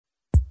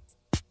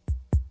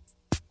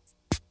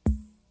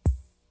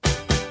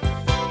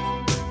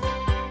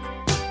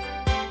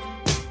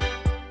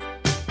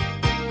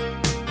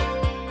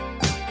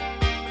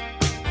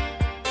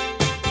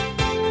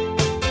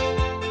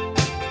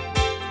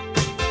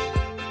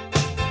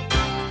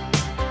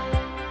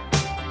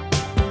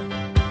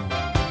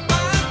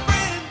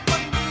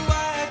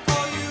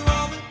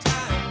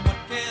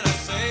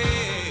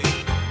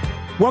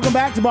Welcome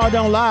back to Ball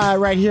Don't Lie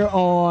right here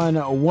on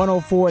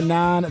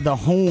 104.9 The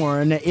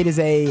Horn. It is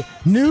a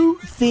new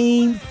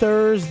theme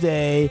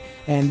Thursday,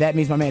 and that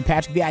means my man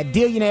Patrick, the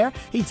Idealionaire,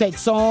 he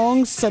takes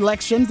songs,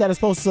 selections that are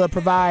supposed to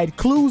provide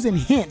clues and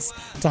hints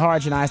to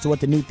Harge and I as to what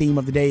the new theme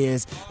of the day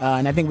is.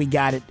 And I think we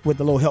got it with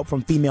a little help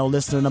from female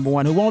listener number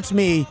one, who wants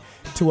me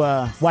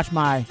to watch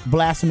my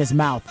blasphemous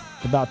mouth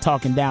about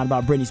talking down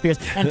about Britney Spears.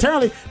 And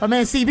apparently, my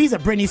man CB's a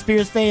Britney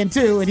Spears fan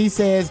too, and he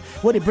says,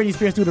 "What did Britney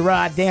Spears do to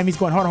Rod? Damn, he's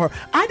going hard on her."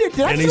 I did.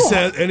 And he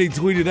said, and he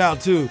tweeted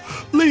out too,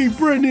 "Leave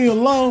Britney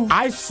alone."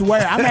 I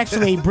swear, I'm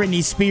actually a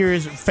Britney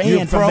Spears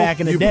fan from back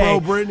in the day. You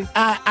pro Britney?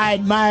 I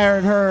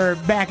admired her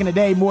back in the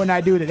day more than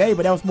I do today,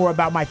 but that was more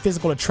about my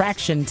physical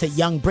attraction to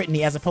young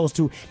Britney as opposed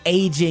to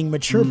aging,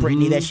 mature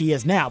Britney that she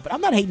is now. But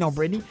I'm not hating on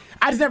Britney.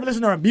 I just never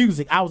listened to her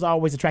music. I was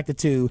always attracted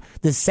to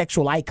the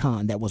sexual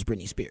icon that was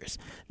Britney Spears.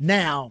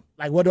 Now,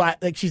 like, what do I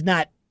like? She's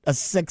not a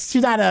sex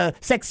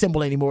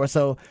symbol anymore,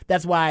 so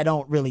that's why I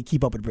don't really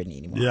keep up with Britney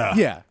anymore.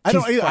 Yeah. I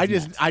don't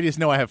either. I just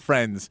know I have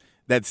friends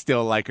that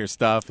still like her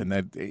stuff, and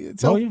that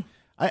so. Oh, yeah.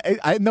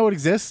 I know it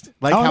exists,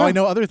 like how I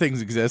know other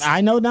things exist.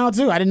 I know now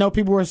too. I didn't know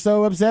people were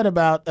so upset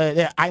about.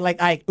 I like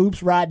Ike.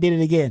 Oops, Rod did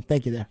it again.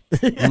 Thank you there.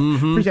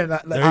 Appreciate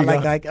it. I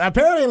like Ike.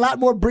 Apparently, a lot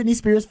more Britney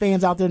Spears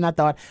fans out there than I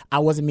thought. I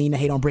wasn't mean to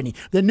hate on Britney.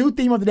 The new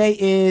theme of the day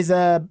is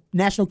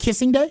National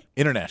Kissing Day.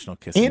 International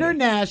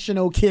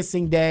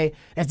Kissing Day.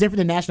 That's different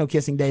than National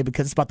Kissing Day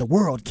because it's about the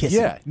world kissing.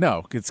 Yeah,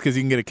 no, it's because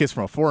you can get a kiss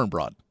from a foreign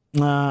broad.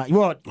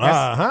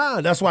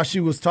 That's why she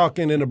was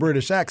talking in a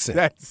British accent.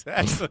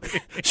 That's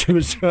She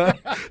was trying.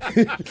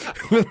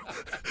 Look,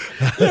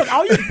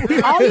 all you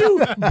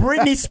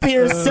Britney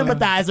Spears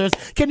sympathizers,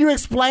 can you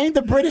explain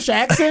the British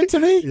accent to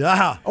me?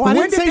 Yeah. Oh, I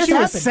didn't say she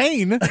was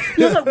sane.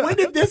 Look, when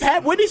did this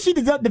happen? When did she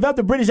develop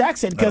the British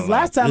accent? Because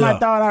last time I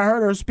thought I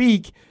heard her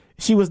speak,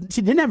 she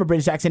didn't have a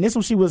British accent. This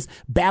one she was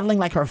battling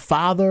like her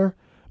father.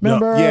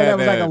 Remember? Yeah, that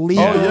was like a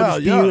legal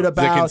dispute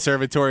about the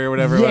conservatory or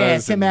whatever.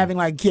 Yes, him having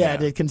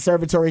the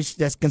conservatory,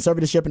 that's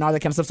conservatorship and all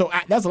that kind of stuff. So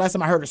that's the last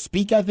time I heard her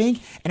speak, I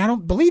think. And I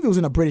don't believe it was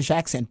in a British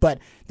accent. But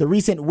the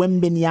recent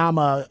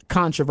Wembenyama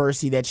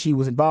controversy that she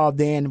was involved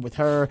in with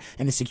her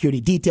and the security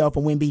detail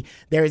for Wemby,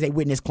 there is a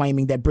witness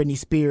claiming that Britney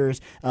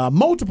Spears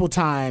multiple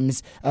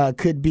times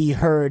could be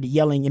heard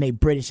yelling in a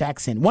British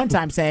accent. One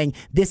time saying,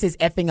 "This is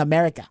effing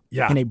America,"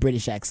 in a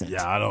British accent.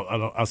 Yeah,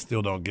 I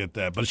still don't get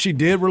that. But she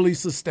did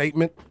release a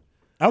statement.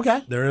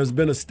 Okay. There has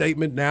been a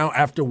statement now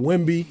after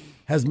Wemby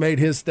has made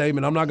his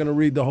statement. I'm not going to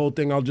read the whole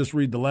thing. I'll just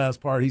read the last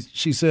part.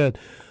 She said,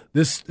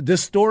 this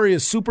story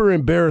is super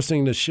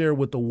embarrassing to share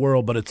with the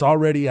world, but it's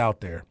already out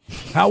there.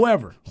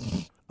 However,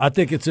 I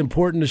think it's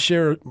important to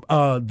share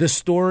this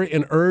story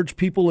and urge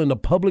people in the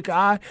public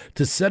eye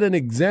to set an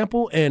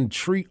example and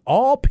treat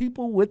all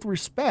people with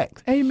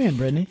respect. Amen,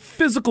 Brittany.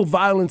 Physical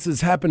violence is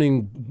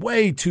happening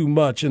way too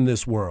much in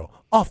this world,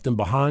 often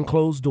behind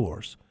closed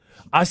doors.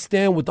 I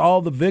stand with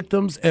all the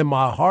victims, and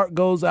my heart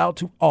goes out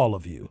to all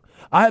of you.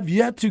 I have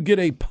yet to get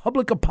a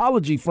public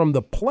apology from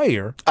the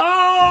player.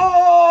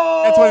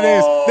 Oh! That's what it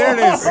is. There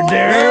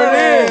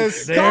it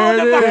is. There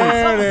it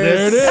is.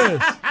 There it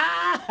is.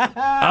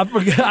 I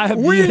forgot.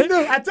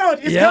 I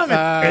told you, it's coming.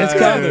 It's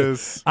coming.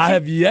 I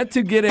have yet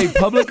to get a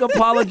public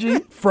apology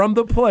from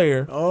the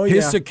player,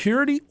 his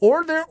security,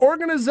 or their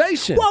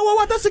organization.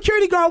 Whoa. The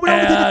security guard went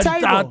over to the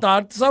table. I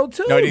thought so,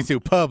 too. No, it needs to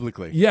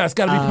publicly. Yeah, it's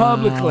got to be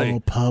publicly.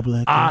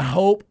 Publicly. I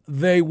hope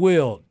they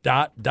will. ...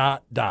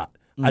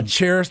 I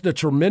cherish the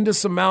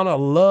tremendous amount of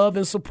love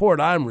and support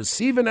I am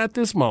receiving at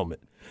this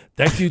moment.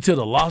 Thank you to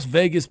the Las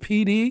Vegas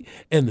PD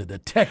and the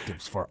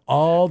detectives for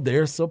all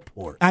their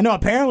support. I know.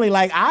 Apparently,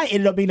 I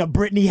ended up being a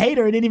Britney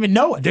hater and didn't even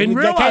know it. Didn't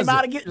realize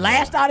it.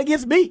 Lashed out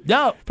against me.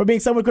 Yeah. For being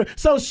someone good.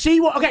 So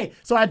she will. Okay.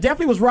 So I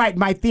definitely was right.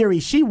 My theory.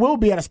 She will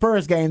be at a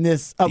Spurs game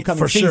this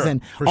upcoming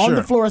season on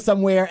the floor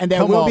somewhere, and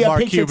there will be a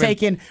picture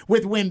taken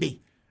with Wemby.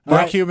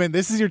 Mark Cuban,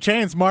 this is your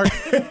chance, Mark.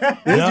 This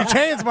is your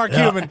chance, Mark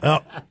Cuban.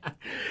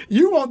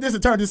 You want this to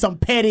turn into some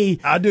petty,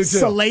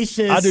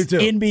 salacious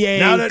NBA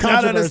now that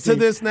controversy. it's to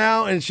this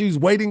now, and she's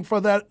waiting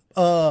for that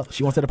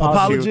she wants an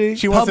apology.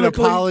 She wants an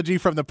apology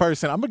from the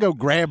person. I'm going to go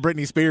grab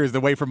Britney Spears to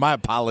wait for my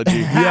apology.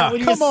 Yeah.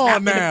 Come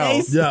on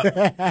now.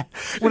 Yeah.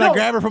 When I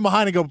grab her from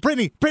behind and go,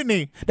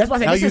 Britney. That's why I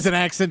say I'll use an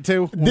accent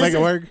too. We'll make it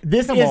work.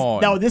 This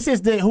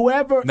is the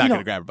whoever. Not going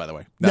to grab her, by the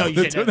way. No,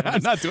 you shouldn't.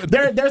 I'm not doing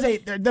that.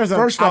 There's a.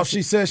 First off,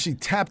 she says she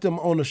tapped him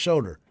on the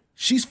shoulder.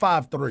 She's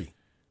 5'3".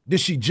 Did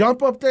she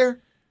jump up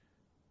there?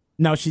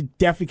 No, she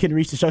definitely couldn't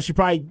reach the show. She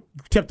probably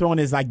tipped her on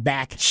his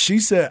back. She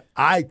said,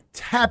 "I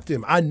tapped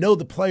him." I know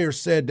the player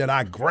said that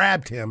I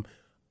grabbed him.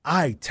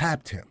 I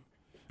tapped him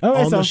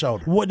on the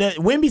shoulder.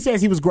 Wemby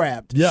says he was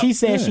grabbed. Yep. She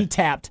says she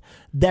tapped.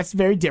 That's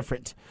very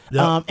different.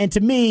 Yep. And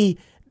to me,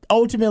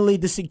 ultimately,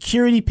 the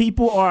security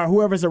people or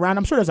whoever's around,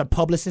 I'm sure there's a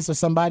publicist or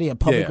somebody, a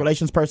public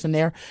relations person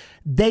there.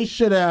 They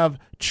should have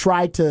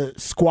tried to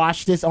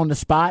squash this on the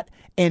spot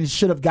and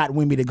should have got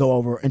Wemby to go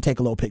over and take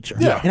a little picture.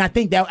 Yeah. And I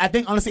think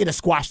honestly, it have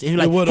squashed it. You're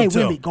like, would've hey, too.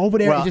 Wemby, go over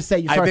there and just say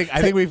you're sorry.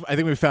 I think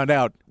we found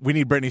out we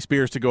need Britney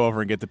Spears to go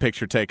over and get the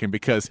picture taken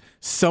because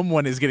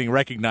someone is getting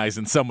recognized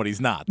and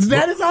somebody's not.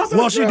 That is also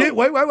Well, true. she did.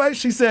 Wait.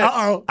 She said,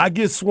 Uh-oh. I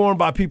get sworn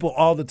by people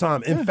all the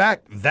time. In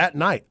fact, that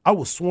night, I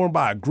was sworn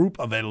by a group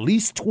of at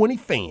least 20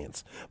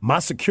 fans. My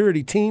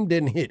security team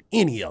didn't hit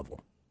any of them.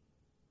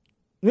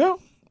 Yeah.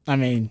 I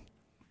mean,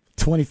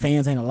 20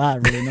 fans ain't a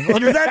lot, really. That's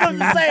what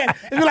I'm saying.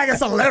 It's like a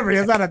celebrity.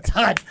 It's not a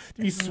touch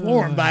to be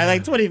sworn by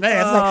like 20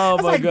 fans. Oh,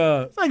 my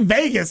God. It's like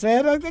Vegas,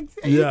 man.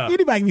 Yeah.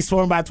 Anybody can be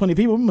sworn by 20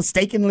 people.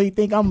 Mistakenly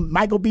think I'm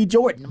Michael B.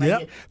 Jordan.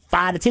 Yep.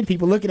 5 to 10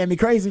 people looking at me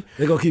crazy.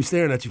 They're going to keep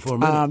staring at you for a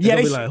minute. Yeah,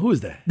 They'll they be like, who is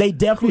that? They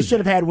definitely should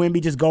have had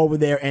Wemby just go over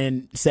there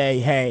and say,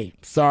 hey,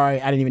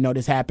 sorry, I didn't even know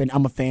this happened.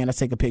 I'm a fan. Let's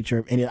take a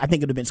picture. And I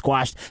think it would have been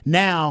squashed.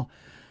 Now,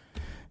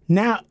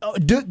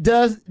 do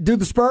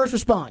the Spurs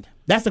respond?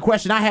 That's the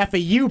question I have for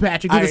you,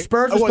 Patrick. Do the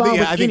Spurs respond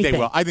with I think anything? they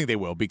will. I think they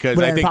will because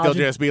With I an think apology?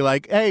 they'll just be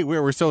like, "Hey,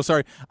 we're so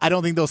sorry." I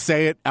don't think they'll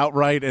say it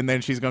outright, and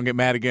then she's gonna get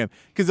mad again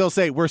because they'll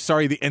say, "We're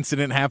sorry the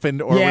incident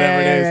happened," or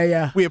whatever it is.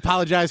 Yeah. We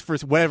apologize for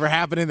whatever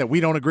happened that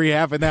we don't agree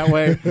happened that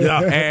way.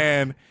 Yeah.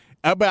 And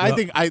but I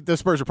think the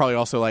Spurs are probably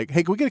also like,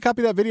 "Hey, can we get a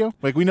copy of that video?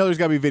 Like, we know there's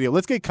got to be video.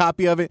 Let's get a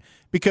copy of it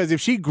because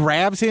if she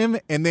grabs him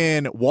and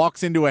then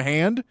walks into a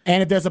hand."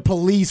 And if there's a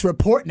police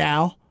report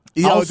now,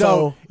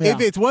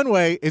 if it's one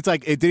way, it's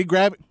like, did he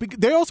grab?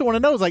 They also want to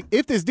know is like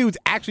if this dude's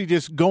actually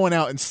just going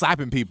out and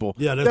slapping people.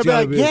 Yeah, they'll that's be like,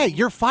 gotta be- yeah,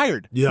 you're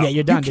fired. Yeah.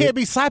 you're done. You can't dude.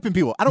 be slapping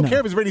people. I don't care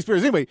if it's Britney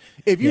Spears anyway.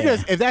 If you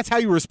if that's how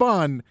you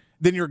respond,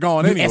 then you're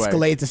gone You anyway.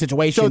 escalate the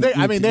situation. So they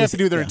have to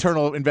do their yeah.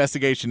 internal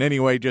investigation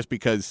anyway, just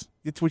because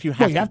it's what you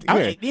have Well,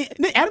 to do.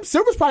 Adam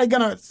Silver's probably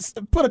gonna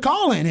put a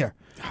call in here.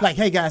 Like,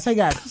 hey guys,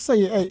 just so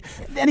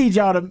I need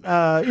y'all to,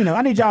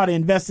 I need y'all to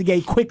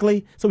investigate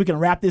quickly so we can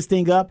wrap this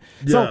thing up.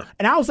 So, Yeah.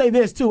 and I will say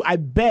this too. I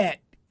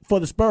bet for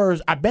the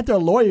Spurs, I bet their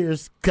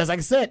lawyers, because like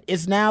I said,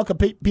 it's now could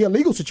be a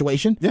legal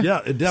situation. Yeah,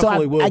 it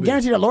definitely will I be.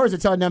 guarantee the lawyers are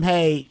telling them,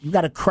 hey, you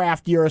got to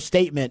craft your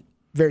statement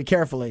very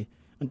carefully.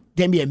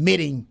 Can't be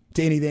admitting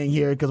to anything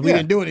here because we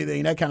didn't do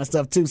anything, that kind of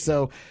stuff too.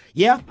 So,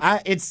 yeah,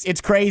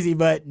 it's crazy,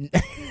 but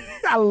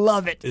I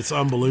love it. It's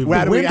unbelievable.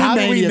 How do we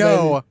Wemby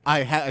know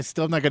I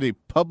still not going to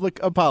public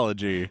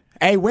apology?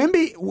 Hey,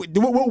 Wemby, will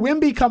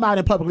Wemby come out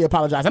and publicly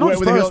apologize? I know the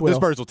Spurs will. The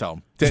Spurs will tell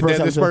him.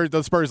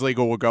 The Spurs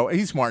legal will go.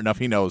 He's smart enough.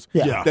 He knows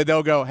Yeah. that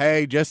they'll go,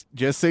 hey, just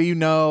so you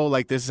know,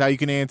 like this is how you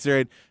can answer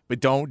it, but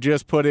don't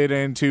just put it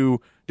into.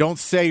 Don't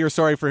say you're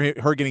sorry for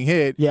her getting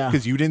hit. Yeah.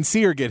 Because you didn't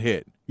see her get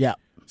hit. Yeah.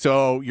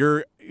 So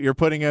you're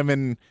putting him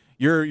in.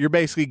 You're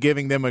basically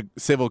giving them a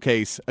civil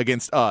case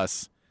against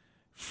us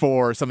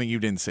for something you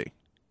didn't see.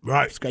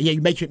 Right. Yeah,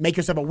 you make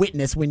yourself a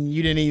witness when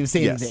you didn't even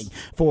see Yes. anything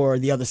for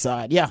the other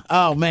side. Yeah.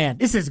 Oh man,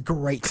 this is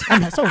great.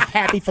 I'm so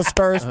happy for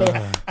Spurs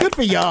fans. Good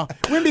for y'all.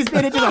 Wemby's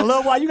been in just a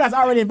little while. You guys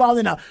already involved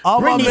in a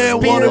All my Britney man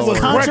Spears wanted was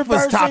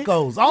controversy. breakfast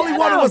tacos. All he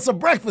wanted was some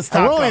breakfast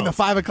We're tacos. only in the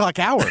 5 o'clock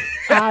hour.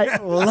 I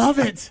love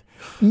it.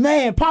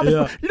 Man, Pop is,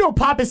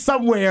 Pop is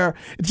somewhere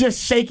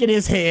just shaking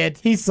his head.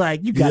 He's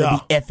like, you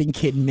gotta be effing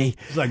kidding me.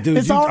 It's like,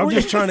 dude, I'm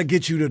just trying to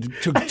get you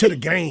to the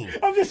game.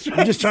 I'm just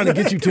trying to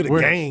get you to the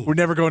game. We're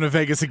never going to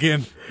Vegas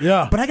again.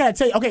 Yeah. But I gotta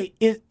tell you, okay,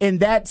 in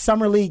that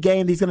summer league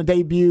game, he's gonna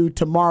debut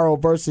tomorrow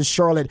versus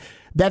Charlotte.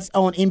 That's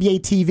on NBA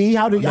TV.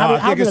 I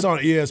think it's on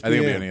ESPN. I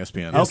think it'll be on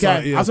ESPN. It's Okay,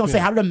 on ESPN. I was gonna say,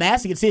 how did the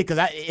mass get to see it? Because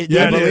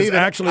Yeah, it is.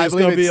 Actually, I it's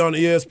believe going to be it's- on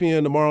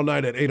ESPN tomorrow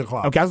night at 8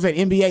 o'clock. Okay, I was saying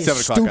NBA is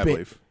 7 o'clock, stupid. I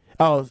believe.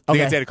 Oh, I think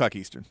okay. it's 8 o'clock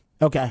Eastern.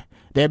 Okay,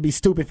 they'd be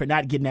stupid for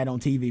not getting that on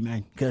TV,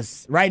 man.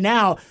 Because right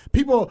now,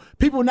 people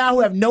now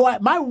who have no.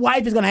 My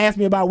wife is gonna ask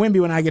me about Wemby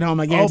when I get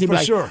home. I guarantee. for Be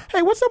like, sure.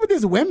 Hey, what's up with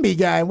this Wemby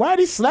guy? Why did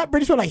he slap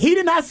Britney Spears? Like, he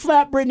did not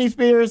slap Britney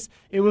Spears.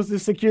 It was the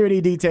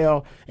security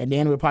detail. And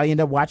then we'll probably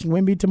end up watching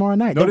Wemby tomorrow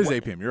night. No, it is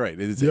 8 p.m. You're right. It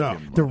is 8 Yeah.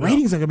 p.m. The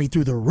ratings are gonna be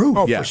through the roof.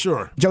 Oh, Yeah. for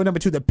sure. Joe number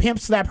 2, the pimp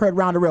slap her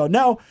around the rail.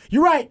 No,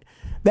 you're right.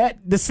 That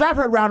the slap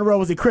her around the rail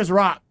was the Chris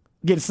Rock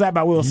getting slapped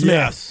by Will Smith.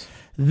 Yes.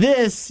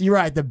 This, you're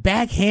right. The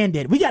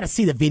backhanded. We got to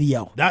see the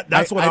video.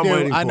 That's what I'm do.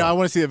 waiting for. I know. I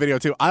want to see the video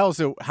too. I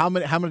also, how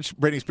much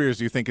Britney Spears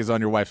do you think is on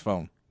your wife's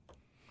phone?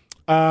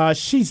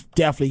 She's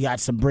definitely got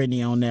some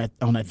Britney on that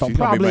phone. She's gonna be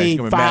Probably she's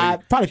gonna be mad.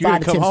 five, probably She's gonna 5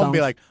 to come 10 home songs. and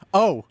be like,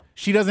 "Oh,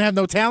 she doesn't have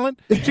no talent.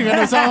 She got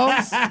no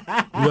songs."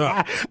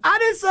 Yeah. I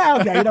didn't say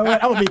okay. You know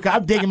what?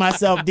 I'm digging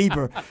myself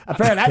deeper.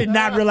 Apparently, I did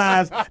not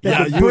realize that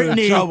Yeah, the you were in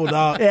Britney, trouble,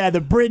 dog.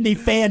 the Britney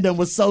fandom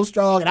was so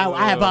strong, and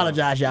I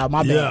apologize, y'all.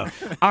 My bad.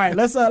 Yeah. All right,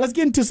 let's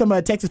get into some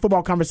Texas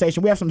football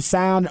conversation. We have some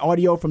sound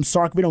audio from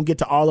Sark. We don't get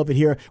to all of it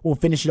here. We'll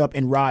finish it up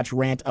in Rod's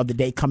rant of the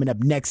day coming up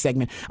next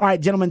segment. All right,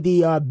 gentlemen,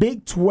 the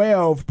Big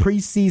 12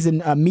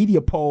 preseason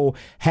media poll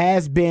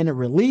has been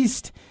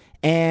released.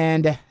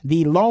 And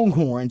the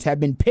Longhorns have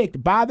been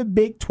picked by the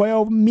Big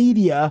 12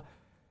 media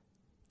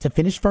to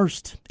finish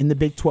first in the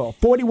Big 12.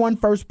 41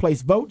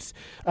 first-place votes.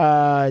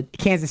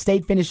 Kansas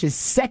State finishes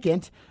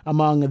second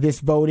among this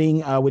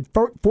voting with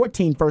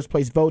 14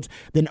 first-place votes.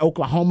 Then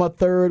Oklahoma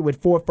third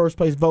with 4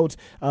 first-place votes.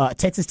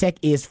 Texas Tech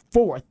is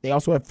fourth. They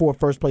also have 4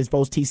 first-place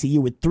votes. TCU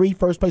with 3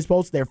 first-place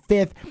votes. They're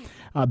fifth.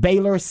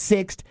 Baylor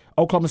 6th.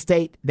 Oklahoma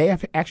State,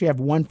 actually have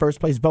one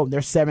first-place vote.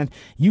 They're 7th.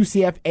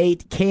 UCF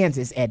 8.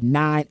 Kansas at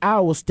 9.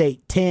 Iowa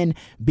State 10.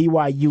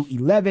 BYU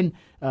 11.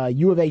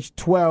 U of H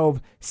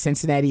 12.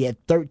 Cincinnati at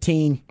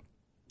 13.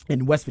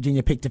 And West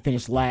Virginia picked to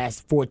finish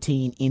last,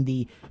 14 in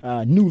the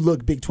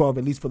new-look Big 12,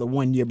 at least for the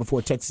 1 year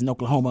before Texas and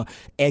Oklahoma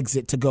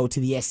exit to go to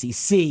the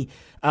SEC.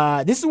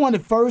 This is one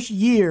of the first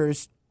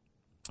years,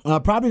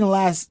 probably in the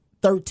last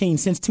 13,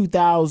 since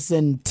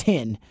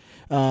 2010,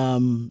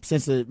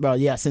 since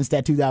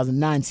that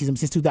 2009 season,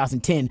 since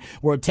 2010,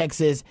 where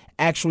Texas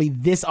actually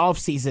this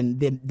offseason,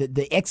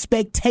 the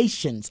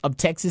expectations of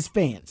Texas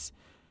fans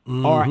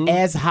are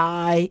as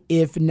high,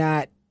 if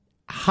not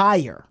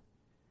higher,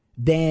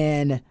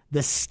 than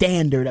the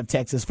standard of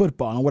Texas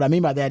football. And what I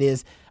mean by that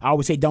is, I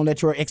always say, don't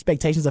let your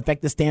expectations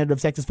affect the standard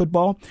of Texas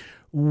football.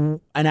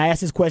 And I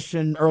asked this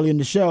question earlier in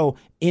the show.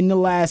 In the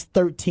last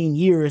 13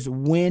 years,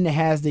 when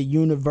has the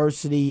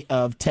University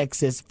of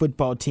Texas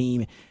football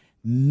team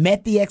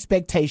met the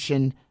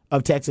expectation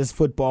of Texas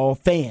football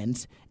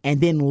fans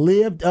and then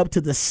lived up to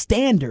the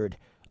standard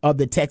of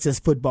the Texas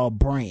football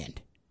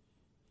brand?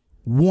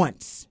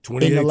 Once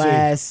in the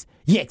last,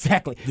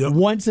 exactly. Yep.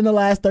 Once in the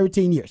last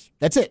 13 years.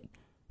 That's it.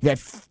 You had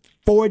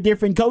 4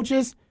 different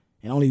coaches,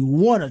 and only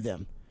one of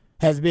them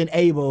has been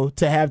able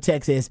to have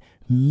Texas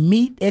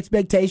meet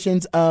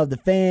expectations of the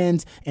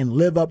fans and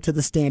live up to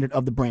the standard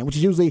of the brand, which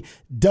is usually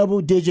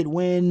double-digit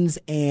wins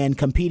and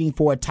competing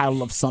for a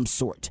title of some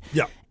sort.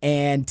 Yeah.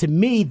 And to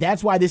me,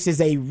 that's why this is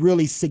a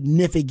really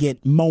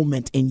significant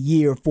moment in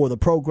year for the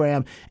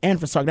program and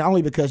for Sark, not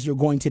only because you're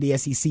going to the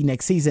SEC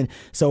next season.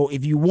 So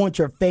if you want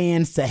your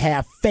fans to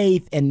have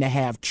faith and to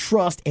have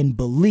trust and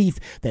belief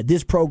that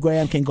this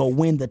program can go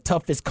win the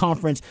toughest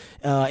conference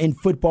in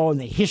football in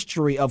the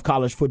history of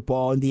college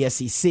football in the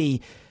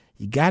SEC,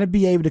 you got to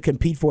be able to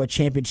compete for a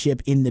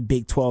championship in the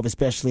Big 12,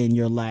 especially in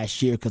your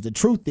last year. Because the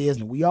truth is,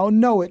 and we all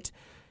know it,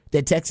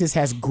 that Texas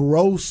has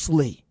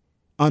grossly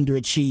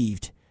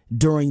underachieved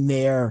during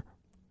their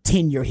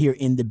tenure here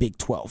in the Big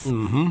 12.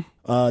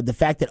 The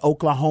fact that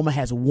Oklahoma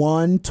has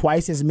won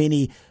twice as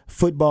many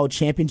football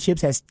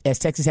championships as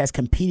Texas has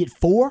competed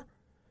for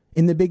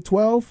in the Big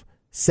 12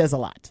 says a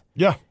lot.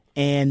 Yeah.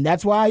 And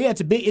that's why,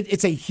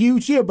 it's a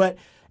huge year, but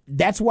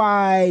that's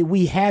why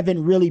we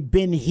haven't really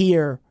been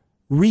here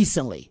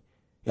recently.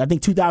 I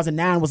think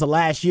 2009 was the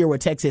last year where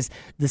Texas,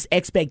 the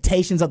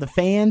expectations of the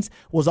fans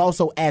was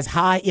also as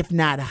high, if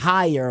not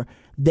higher,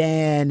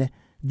 than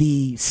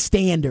the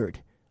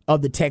standard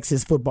of the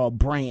Texas football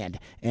brand.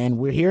 And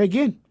we're here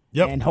again.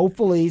 Yep. And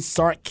hopefully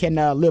Sark can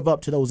live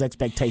up to those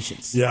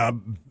expectations. Yeah,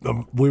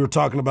 we were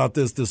talking about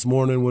this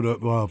morning with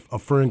a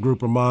friend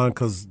group of mine,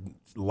 because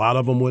a lot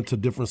of them went to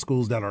different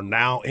schools that are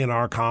now in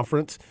our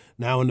conference,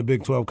 now in the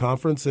Big 12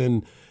 conference,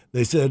 and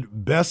they said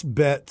best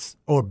bets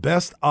or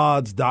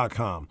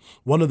bestodds.com.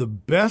 One of the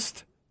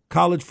best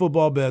college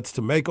football bets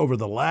to make over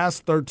the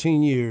last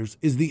 13 years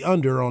is the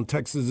under on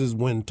Texas's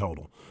win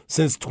total.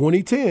 Since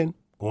 2010,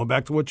 going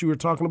back to what you were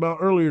talking about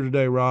earlier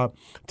today, Rob,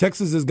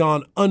 Texas has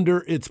gone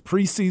under its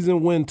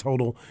preseason win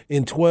total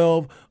in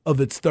 12 of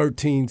its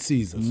 13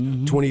 seasons.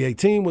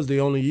 2018 was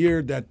the only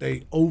year that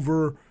they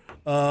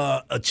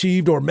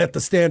achieved or met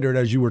the standard,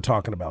 as you were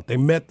talking about. They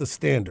met the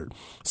standard.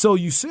 So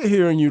you sit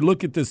here and you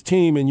look at this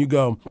team and you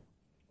go,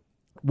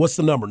 what's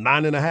the number,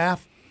 9.5?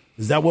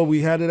 Is that what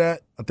we had it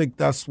at? I think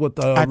that's what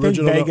the I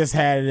original. think Vegas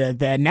had it at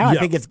that. Now I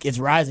think it's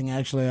rising,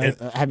 actually. I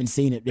haven't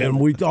seen it. And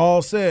we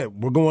all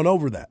said we're going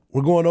over that.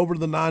 We're going over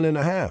the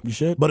 9.5. You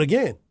should. But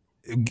again,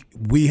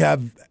 we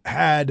have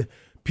had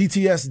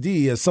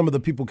PTSD, as some of the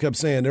people kept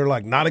saying. They're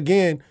like, not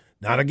again.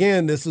 Not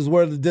again. This is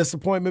where the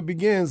disappointment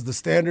begins. The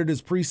standard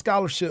is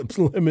pre-scholarship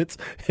limits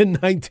in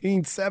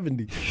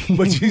 1970.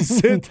 But you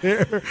sit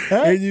there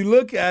and you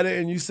look at it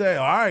and you say,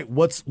 all right,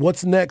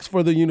 what's next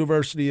for the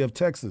University of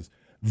Texas?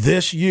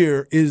 This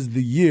year is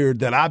the year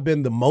that I've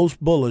been the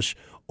most bullish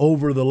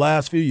over the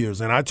last few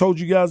years. And I told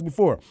you guys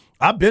before,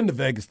 I've been to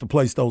Vegas to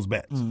place those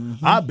bets.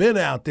 I've been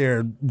out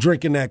there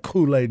drinking that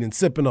Kool-Aid and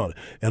sipping on it.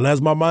 And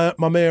as my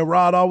man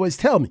Rod always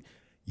tell me,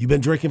 you've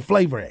been drinking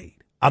Flavor Aid.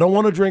 I don't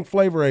want to drink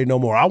Flavor Aid no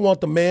more. I want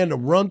the man to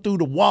run through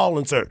the wall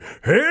and say,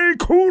 hey,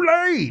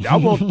 Kool-Aid. I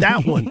want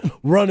that one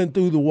running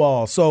through the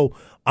wall. So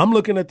I'm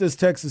looking at this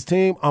Texas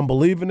team. I'm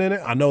believing in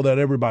it. I know that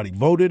everybody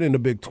voted in the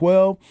Big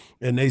 12,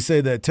 and they say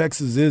that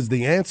Texas is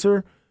the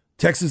answer.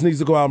 Texas needs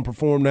to go out and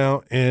perform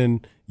now,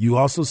 and you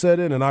also said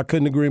it, and I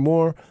couldn't agree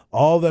more.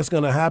 All that's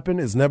going to happen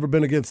has never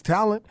been against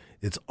talent.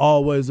 It's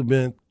always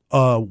been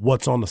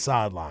what's on the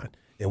sideline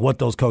and what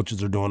those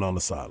coaches are doing on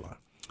the sideline.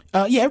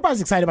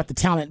 Everybody's excited about the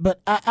talent,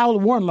 but I'll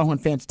warn Longhorn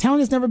fans,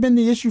 talent has never been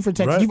the issue for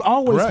Texas. Right. You've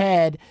always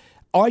had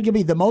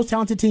arguably the most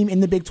talented team in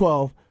the Big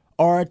 12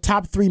 or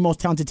top 3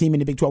 most talented team in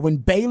the Big 12. When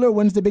Baylor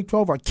wins the Big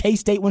 12 or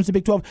K-State wins the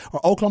Big 12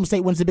 or Oklahoma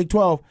State wins the Big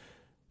 12,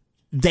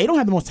 they don't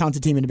have the most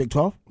talented team in the Big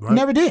 12. Right.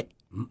 Never did.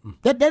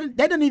 That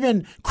doesn't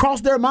even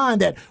cross their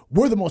mind that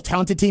we're the most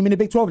talented team in the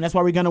Big 12 and that's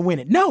why we're going to win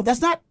it. No, that's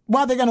not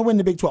why they're going to win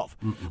the Big 12.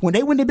 When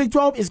they win the Big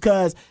 12, it's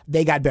because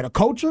they got better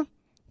culture.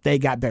 They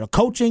got better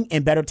coaching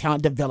and better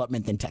talent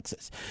development than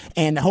Texas.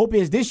 And the hope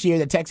is this year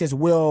that Texas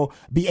will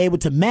be able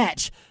to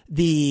match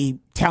the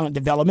talent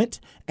development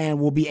and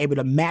will be able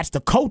to match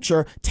the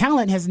culture.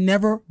 Talent has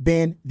never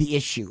been the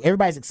issue.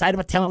 Everybody's excited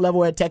about talent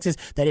level at Texas,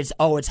 that it's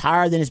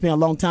higher than it's been a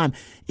long time.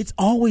 It's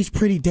always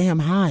pretty damn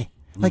high.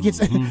 Like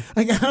it's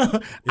like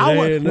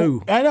I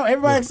know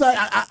everybody's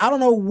excited. I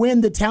don't know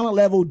when the talent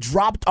level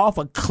dropped off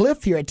a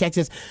cliff here at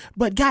Texas,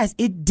 but guys,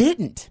 it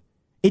didn't.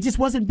 It just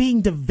wasn't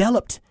being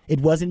developed. It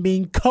wasn't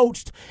being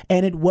coached,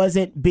 and it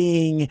wasn't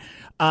being,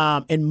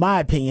 in my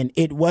opinion,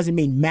 it wasn't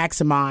being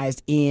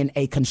maximized in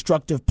a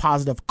constructive,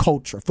 positive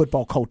culture,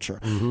 football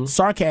culture.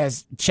 Sark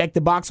has checked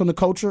the box on the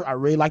culture. I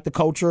really like the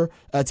culture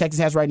Texas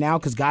has right now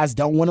because guys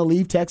don't want to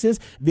leave Texas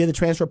via the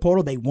transfer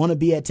portal. They want to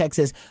be at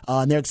Texas,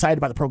 and they're excited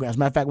about the program. As a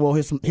matter of fact, well,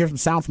 here's some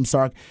sound from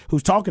Sark,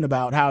 who's talking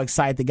about how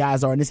excited the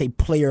guys are, and it's a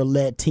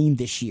player-led team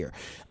this year.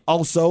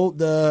 Also,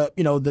 the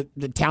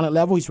talent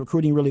level, he's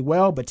recruiting really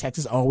well, but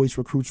Texas always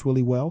recruits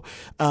really well.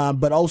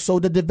 But also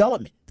the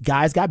development.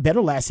 Guys got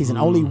better last season.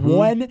 Only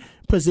one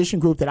position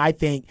group that I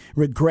think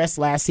regressed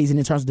last season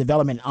in terms of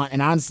development,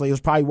 and honestly, it was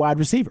probably wide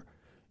receiver.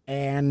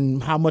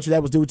 And how much of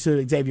that was due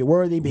to Xavier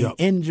Worthy being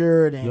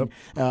injured and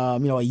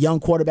a young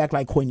quarterback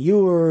like Quinn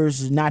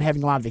Ewers not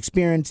having a lot of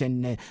experience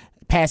and the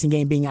passing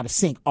game being out of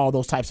sync, all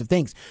those types of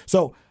things.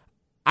 So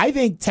I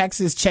think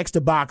Texas checks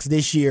the box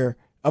this year.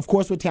 Of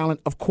course with talent,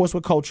 of course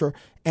with culture,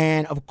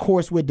 and of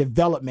course with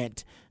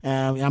development.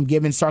 I'm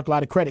giving Sark a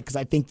lot of credit because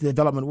I think the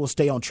development will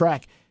stay on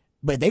track.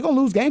 But if they're going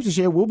to lose games this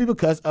year, it will be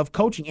because of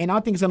coaching. And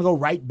I think it's going to go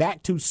right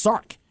back to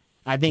Sark.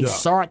 I think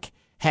Sark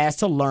has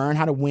to learn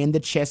how to win the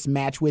chess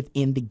match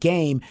within the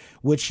game,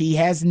 which he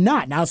has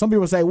not. Now, some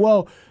people say,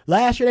 well,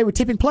 last year they were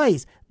tipping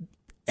plays.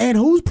 And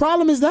whose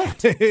problem is that?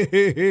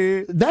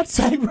 That's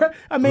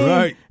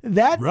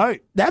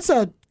that's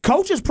a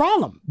coach's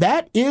problem.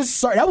 That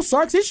was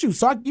Sark's issue.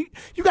 Sark,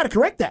 you got to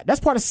correct that. That's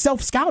part of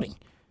self-scouting.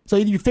 So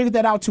either you figured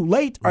that out too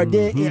late,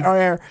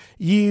 or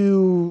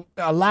you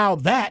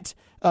allowed that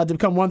to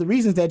become one of the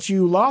reasons that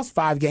you lost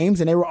 5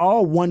 games, and they were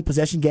all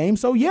one-possession games.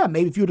 So yeah,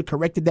 maybe if you would have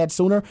corrected that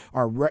sooner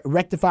or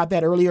rectified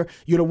that earlier,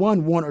 you'd have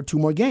won 1 or 2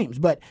 more games.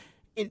 But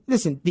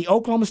listen, the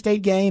Oklahoma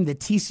State game, the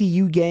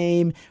TCU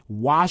game,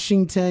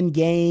 Washington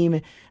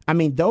game, I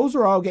mean, those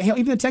are all,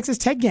 even the Texas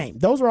Tech game,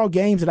 those are all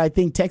games that I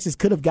think Texas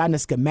could have gotten a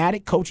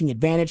schematic coaching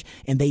advantage,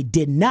 and they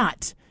did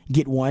not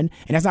get one.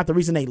 And that's not the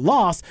reason they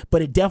lost,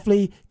 but it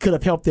definitely could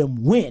have helped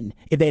them win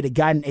if they'd have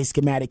gotten a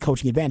schematic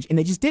coaching advantage. And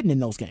they just didn't in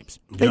those games.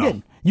 They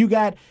didn't. You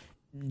got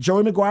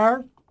Joey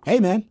McGuire. Hey,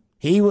 man,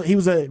 he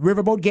was a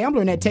riverboat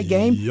gambler in that Tech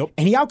game,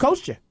 and he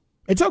outcoached you.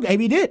 It's okay.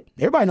 He did.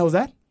 Everybody knows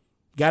that.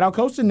 Got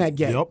outcoached in that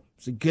game.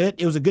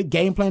 It was a good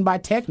game plan by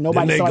Tech.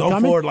 Nobody saw it coming. They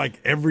go for it like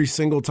every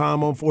single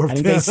time on 4th. I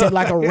think they set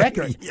like a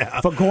record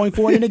for going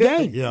for it in the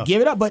game.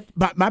 Give it up. But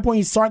my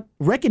point is Sark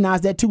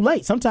recognized that too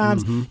late.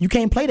 Sometimes you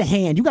can't play the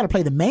hand. You got to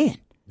play the man.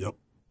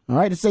 All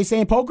right, it's they say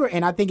in poker,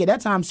 and I think at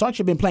that time Sark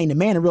should have been playing the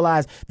man and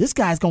realized this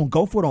guy's going to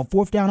go for it on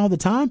 4th down all the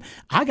time.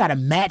 I got to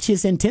match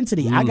his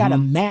intensity. I got to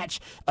match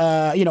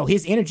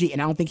his energy,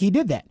 and I don't think he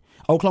did that.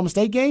 Oklahoma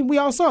State game, we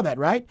all saw that,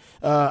 right?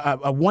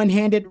 A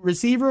one-handed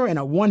receiver and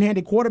a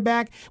one-handed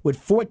quarterback with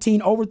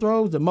 14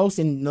 overthrows, the most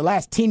in the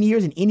last 10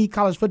 years in any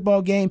college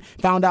football game.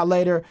 Found out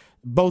later,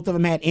 both of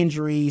them had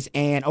injuries,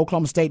 and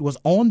Oklahoma State was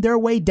on their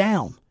way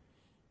down.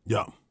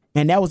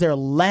 And that was their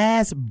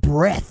last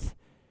breath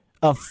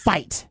of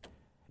fight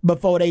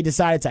before they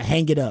decided to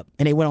hang it up,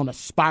 and they went on a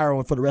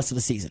spiral for the rest of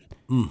the season.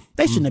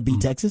 They shouldn't have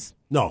beat Texas.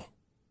 No.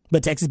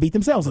 But Texas beat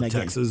themselves in that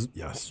game.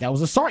 Yes. That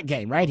was a Sark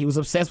game, right? He was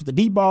obsessed with the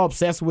deep ball,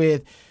 obsessed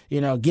with,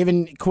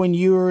 giving Quinn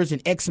Ewers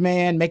and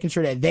X-Man, making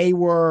sure that they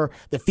were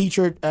the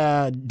featured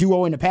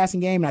duo in the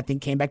passing game, and I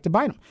think came back to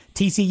bite them.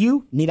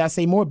 TCU, need I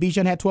say more?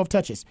 Bijan had 12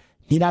 touches.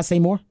 Need I say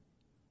more?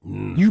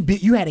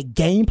 You had a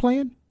game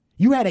plan?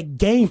 You had a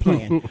game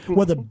plan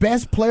where the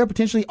best player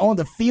potentially on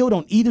the field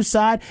on either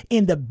side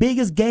in the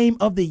biggest game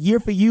of the year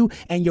for you,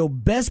 and your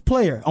best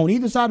player on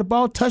either side of the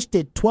ball touched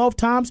it 12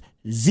 times,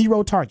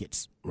 0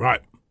 targets.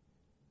 Right.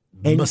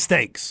 And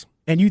mistakes.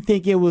 And you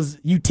think it was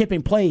you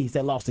tipping plays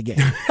that lost the game.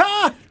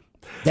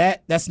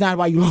 That's not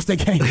why you lost that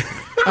game.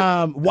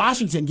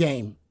 Washington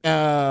game.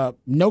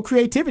 No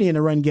creativity in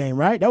the run game,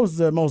 right? That was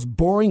the most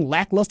boring,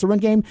 lackluster run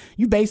game.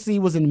 You basically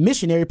was in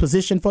missionary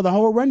position for the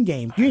whole run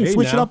game. You didn't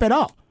switch it up at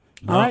all.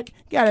 All right?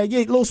 Got to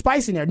get a little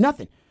spice in there.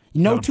 Nothing.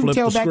 No 2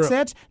 tailback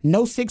sets.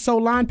 No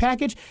 6-0 line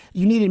package.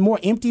 You needed more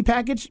empty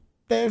package.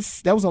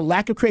 That was a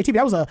lack of creativity.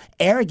 That was an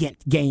arrogant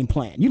game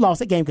plan. You lost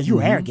that game because you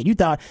were arrogant. You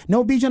thought,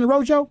 no Bijan and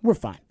Rojo, we're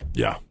fine.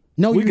 Yeah.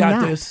 No, we you're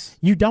got not. this.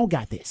 You don't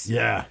got this.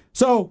 Yeah.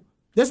 So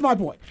this is my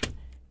point.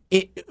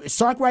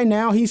 Sark right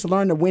now, he's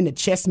learned to win the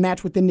chess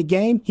match within the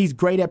game. He's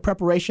great at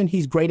preparation.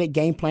 He's great at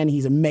game planning.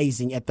 He's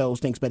amazing at those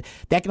things. But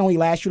that can only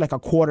last you like a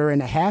quarter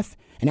and a half.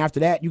 And after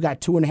that, you got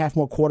 2.5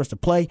 more quarters to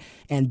play.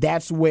 And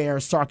that's where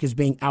Sark is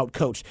being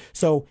outcoached.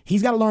 So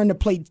he's got to learn to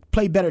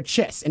play better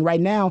chess. And right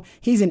now,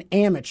 he's an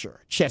amateur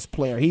chess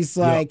player. He's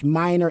like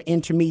minor,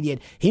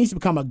 intermediate. He needs to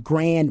become a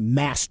grand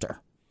master.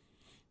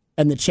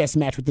 and the chess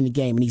match within the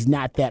game, and he's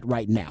not that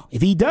right now.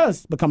 If he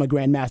does become a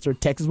grandmaster,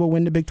 Texas will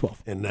win the Big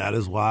 12. And that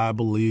is why I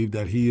believe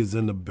that he is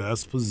in the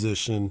best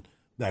position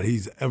that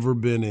he's ever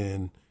been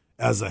in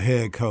as a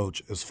head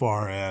coach, as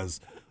far as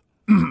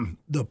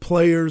the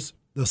players,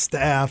 the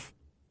staff,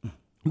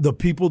 the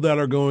people that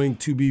are going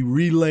to be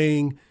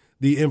relaying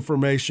the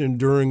information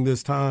during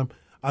this time.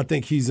 I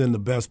think he's in the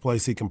best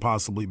place he can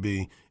possibly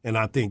be, and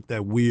I think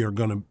that we are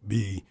going to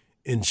be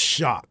in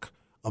shock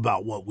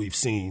about what we've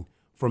seen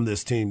from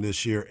this team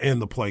this year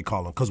and the play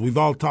calling, because we've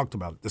all talked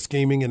about it. The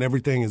scheming and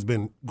everything has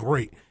been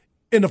great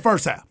in the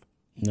first half.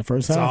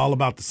 It's all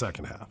about the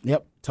second half.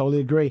 Yep,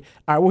 totally agree.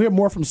 All right, we'll hear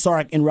more from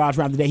Sark in Rod's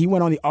Round today. He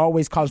went on the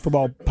Always College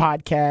Football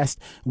podcast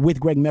with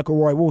Greg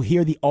McElroy. We'll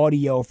hear the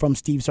audio from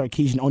Steve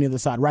Sarkisian on the other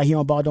side, right here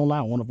on Ball Don't Lie,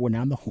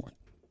 104.9 The Horn.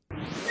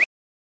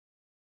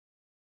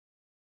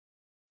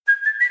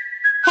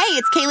 Hey,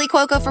 it's Kaylee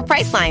Cuoco for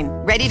Priceline.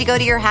 Ready to go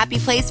to your happy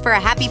place for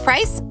a happy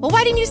price? Well,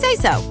 why didn't you say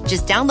so?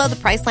 Just download the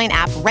Priceline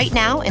app right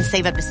now and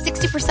save up to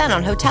 60%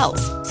 on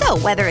hotels. So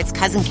whether it's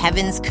Cousin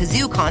Kevin's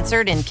Kazoo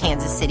Concert in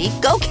Kansas City,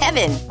 go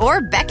Kevin,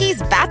 or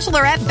Becky's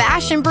Bachelorette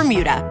Bash in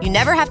Bermuda, you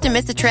never have to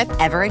miss a trip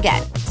ever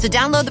again. So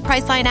download the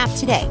Priceline app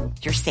today.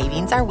 Your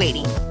savings are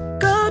waiting.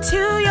 Go to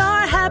your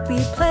happy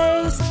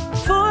place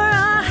for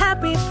a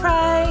happy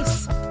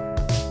price.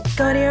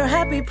 Go to your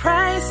happy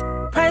price,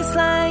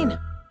 Priceline.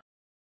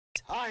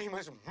 I'm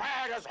as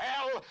mad as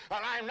hell, and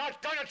I'm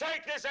not gonna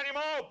take this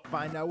anymore!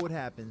 Find out what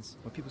happens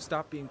when people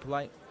stop being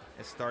polite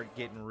and start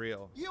getting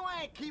real. You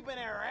ain't keeping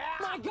it right!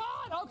 My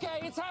God! Okay,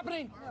 it's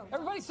happening!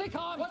 Everybody stay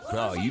calm!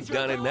 Oh, you've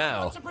done it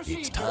now.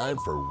 It's time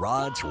for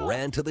Rod's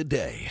Rant of the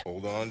Day.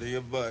 Hold on to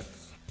your butt.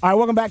 All right,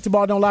 welcome back to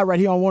Ball Don't Lie right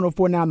here on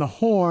 104.9 The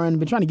Horn.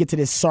 Been trying to get to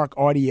this Sark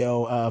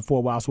audio for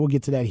a while, so we'll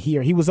get to that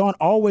here. He was on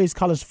Always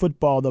College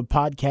Football, the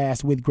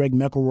podcast with Greg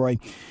McElroy,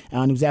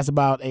 and he was asked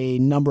about a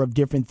number of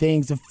different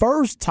things. The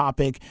first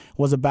topic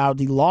was about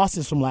the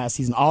losses from last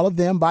season, all of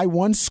them by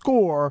one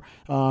score,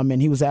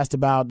 and he was asked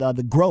about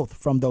the growth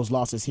from those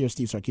losses. Here's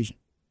Steve Sarkisian.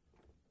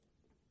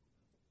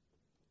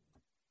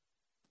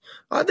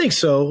 I think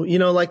so.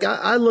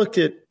 I looked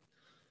at,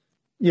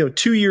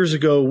 2 years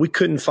ago, we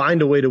couldn't find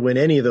a way to win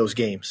any of those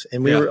games.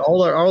 And we were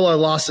all our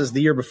losses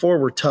the year before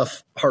were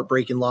tough,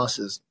 heartbreaking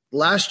losses.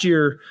 Last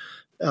year,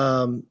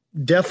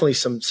 definitely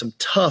some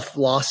tough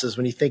losses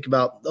when you think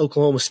about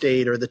Oklahoma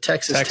State or the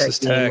Texas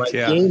Tech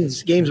game.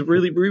 Games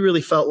we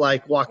really felt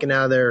like walking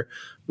out of there,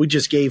 we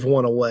just gave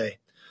one away.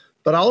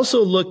 But I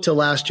also looked to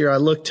last year. I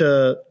looked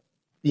to,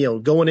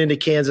 going into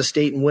Kansas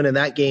State and winning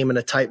that game in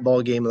a tight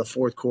ball game in the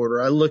fourth quarter.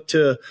 I looked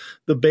to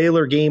the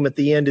Baylor game at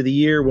the end of the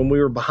year when we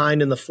were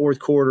behind in the fourth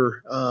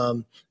quarter,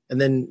 and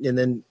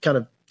then kind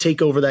of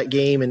take over that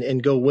game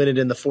and go win it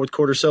in the fourth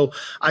quarter. So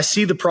I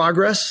see the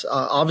progress.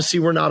 Obviously,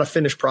 we're not a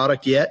finished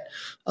product yet,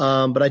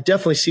 but I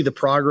definitely see the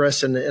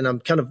progress, and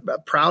I'm kind of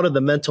proud of the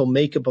mental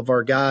makeup of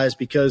our guys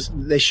because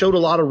they showed a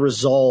lot of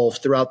resolve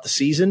throughout the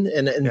season.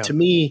 And to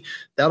me,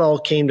 that all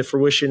came to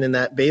fruition in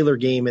that Baylor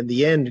game at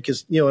the end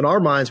because, in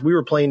our minds, we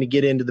were playing to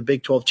get into the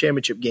Big 12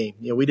 championship game.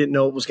 We didn't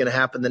know what was going to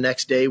happen the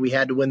next day. We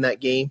had to win that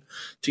game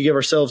to give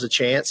ourselves a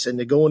chance, and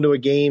to go into a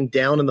game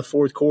down in the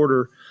fourth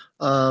quarter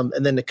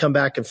and then to come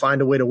back and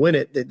find a way to win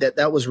it,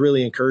 that was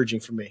really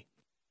encouraging for me.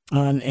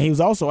 And he was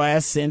also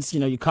asked, since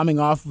you're coming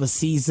off of a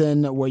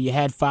season where you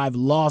had 5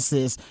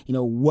 losses,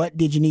 what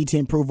did you need to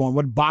improve on?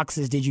 What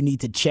boxes did you need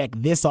to check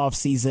this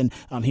offseason?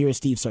 Here is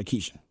Steve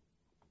Sarkisian.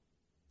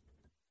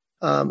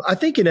 I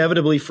think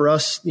inevitably for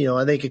us,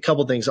 I think a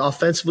couple things.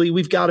 Offensively,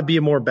 we've got to be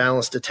a more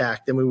balanced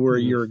attack than we were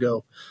a year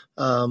ago.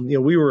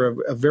 We were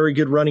a very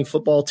good running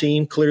football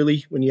team.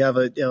 Clearly, when you have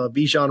a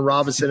Bijan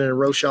Robinson and a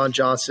Roschon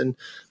Johnson,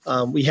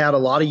 we had a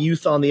lot of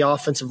youth on the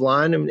offensive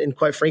line, and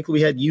quite frankly,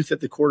 we had youth at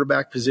the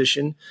quarterback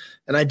position.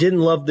 And I didn't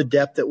love the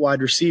depth at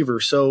wide receiver,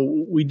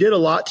 so we did a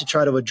lot to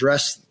try to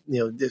address,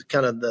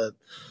 the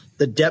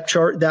depth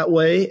chart that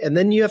way. And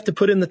then you have to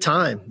put in the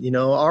time.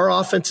 Our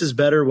offense is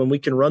better when we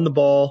can run the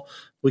ball.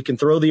 We can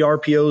throw the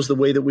RPOs the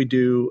way that we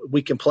do.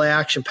 We can play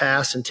action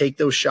pass and take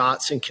those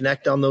shots and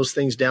connect on those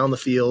things down the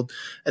field,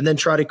 and then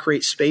try to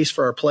create space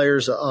for our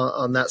players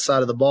on that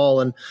side of the ball.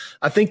 And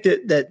I think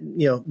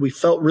that we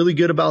felt really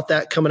good about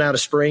that coming out of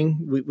spring.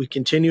 We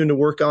continuing to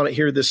work on it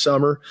here this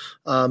summer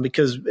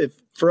because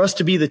for us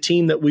to be the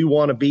team that we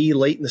want to be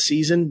late in the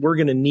season, we're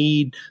going to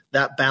need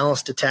that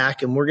balanced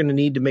attack, and we're going to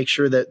need to make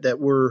sure that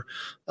we're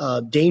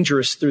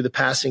dangerous through the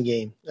passing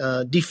game.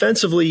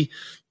 Defensively,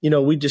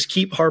 we just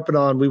keep harping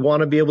on. We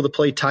want to be able to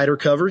play tighter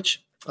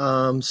coverage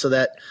so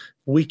that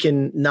we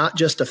can not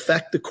just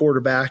affect the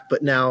quarterback,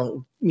 but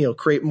now,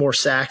 create more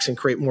sacks and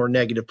create more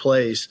negative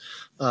plays.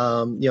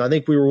 I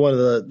think we were one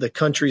of the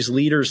country's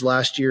leaders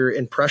last year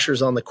in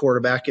pressures on the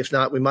quarterback. If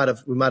not, we might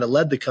have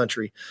led the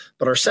country,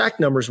 but our sack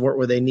numbers weren't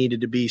where they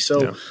needed to be.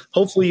 So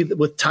hopefully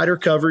with tighter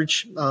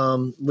coverage,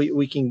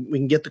 we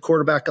can get the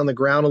quarterback on the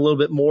ground a little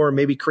bit more and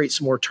maybe create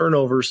some more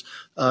turnovers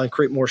and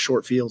create more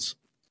short fields.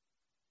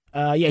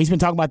 Yeah, he's been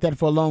talking about that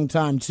for a long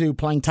time, too,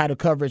 playing tighter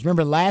coverage.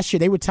 Remember, last year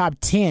they were top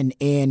 10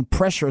 in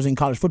pressures in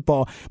college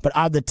football, but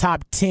out of the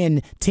top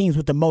 10 teams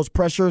with the most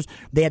pressures,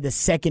 they had the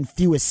second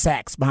fewest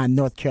sacks behind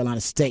North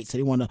Carolina State, so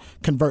they want to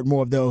convert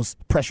more of those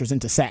pressures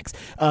into sacks.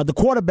 The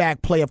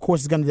quarterback play, of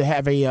course, is going to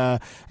have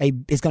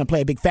it's going to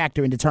play a big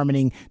factor in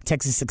determining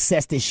Texas'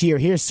 success this year.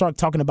 Here's Sark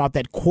talking about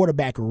that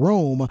quarterback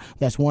room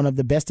that's one of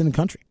the best in the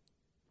country.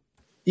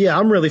 Yeah,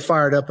 I'm really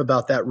fired up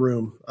about that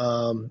room.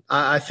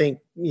 I think,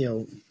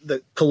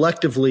 that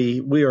collectively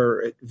we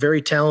are a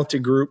very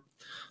talented group,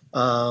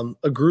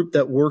 a group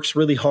that works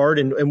really hard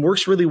and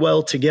works really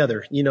well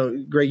together.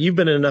 Greg, you've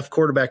been in enough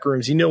quarterback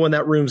rooms. You know when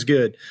that room's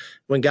good,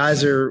 when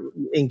guys are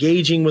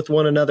engaging with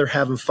one another,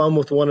 having fun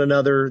with one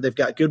another. They've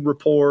got good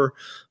rapport.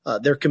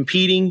 They're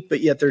competing,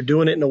 but yet they're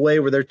doing it in a way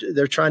where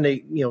they're trying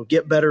to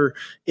get better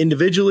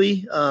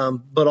individually,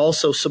 but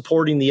also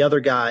supporting the other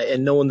guy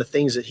and knowing the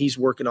things that he's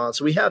working on.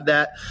 So we have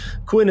that.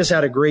 Quinn has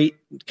had a great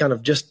kind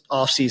of just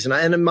off season,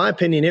 and in my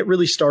opinion, it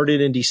really started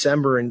in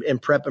December and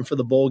prepping for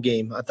the bowl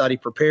game. I thought he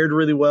prepared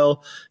really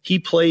well. He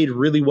played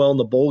really well in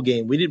the bowl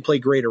game. We didn't play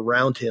great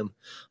around him.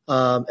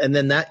 And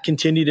then that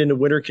continued into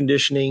winter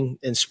conditioning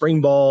and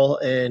spring ball.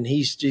 And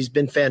he's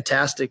been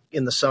fantastic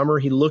in the summer.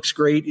 He looks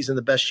great. He's in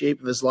the best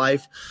shape of his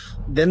life.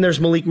 Then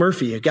there's Malik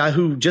Murphy, a guy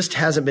who just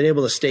hasn't been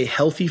able to stay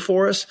healthy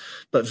for us,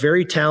 but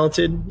very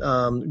talented,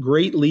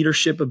 great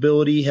leadership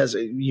ability, has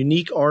a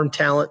unique arm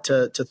talent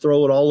to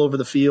throw it all over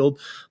the field.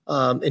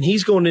 And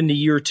he's going into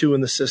year 2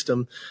 in the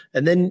system.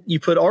 And then you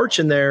put Arch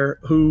in there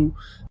who,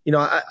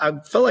 I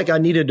felt like I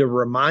needed to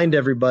remind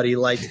everybody,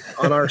 like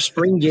on our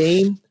spring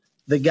game,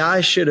 the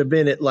guy should have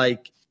been at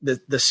like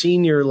the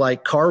senior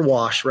like car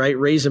wash, right?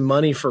 Raising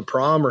money for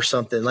prom or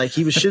something. Like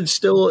he should have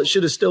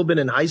still been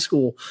in high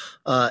school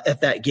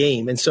at that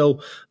game. And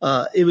so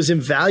it was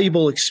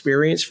invaluable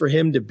experience for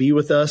him to be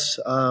with us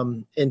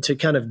and to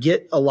kind of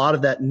get a lot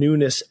of that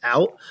newness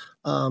out.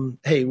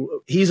 Hey,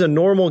 he's a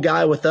normal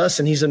guy with us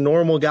and he's a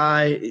normal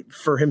guy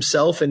for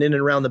himself and in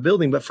and around the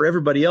building. But for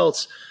everybody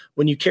else,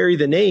 when you carry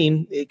the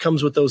name, it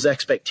comes with those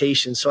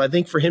expectations. So I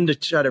think for him to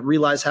try to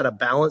realize how to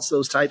balance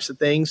those types of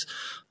things,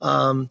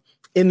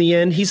 in the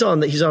end, he's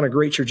on a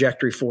great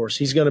trajectory for us.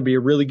 He's going to be a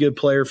really good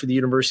player for the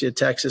University of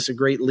Texas, a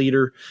great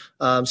leader.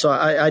 So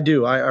I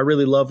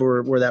really love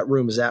where that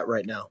room is at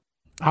right now.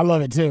 I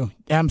love it too.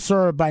 I'm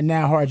sure by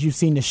now, Hard, you've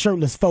seen the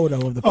shirtless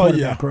photo of the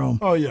quarterback room.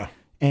 Oh yeah.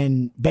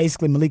 And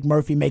basically Malik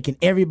Murphy making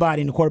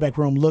everybody in the quarterback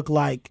room look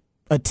like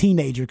a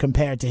teenager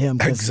compared to him.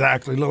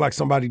 Exactly. Look like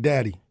somebody's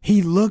daddy.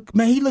 He looks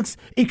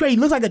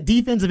like a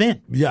defensive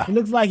end. Yeah. He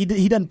looks like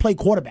he doesn't play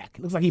quarterback.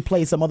 It looks like he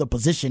plays some other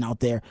position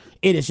out there.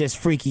 It is just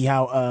freaky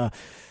how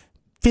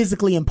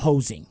physically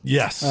imposing.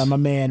 Yes. My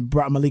man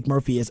Malik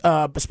Murphy is.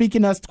 But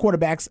speaking of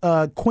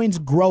quarterbacks, Quinn's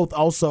growth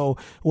also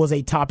was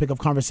a topic of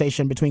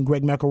conversation between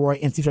Greg McElroy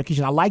and Steve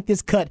Sarkisian. I like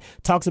this cut.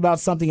 Talks about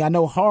something I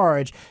know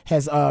Harge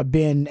has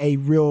been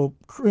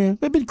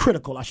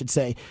critical, I should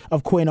say,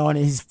 of Quinn on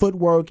his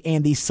footwork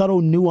and the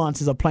subtle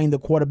nuances of playing the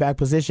quarterback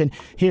position.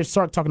 Here's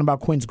Sark talking about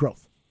Quinn's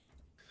growth.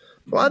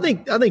 Well, I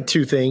think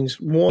two things.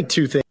 One,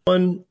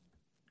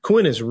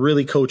 Quinn is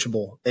really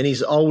coachable, and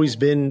he's always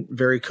been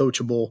very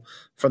coachable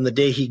from the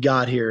day he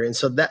got here. And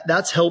so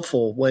that's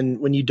helpful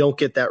when you don't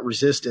get that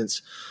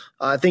resistance.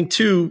 I think,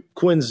 two,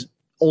 Quinn's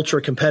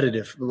ultra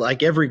competitive,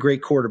 like every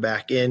great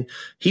quarterback, and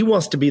he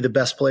wants to be the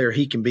best player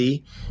he can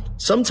be.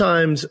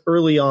 Sometimes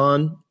early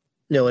on,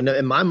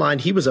 in my mind,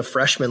 he was a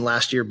freshman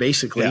last year,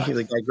 basically. Yeah.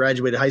 Like I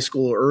graduated high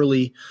school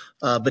early,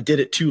 but did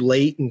it too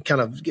late, and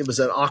it was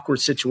an awkward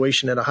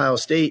situation at Ohio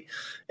State.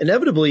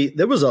 Inevitably,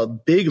 there was a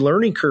big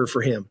learning curve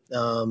for him,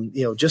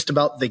 just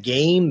about the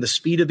game, the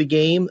speed of the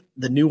game,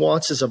 the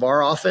nuances of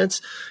our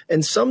offense.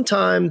 And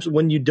sometimes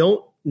when you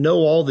don't know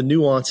all the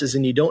nuances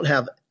and you don't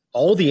have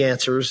all the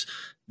answers,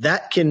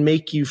 that can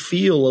make you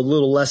feel a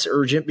little less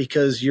urgent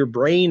because your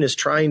brain is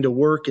trying to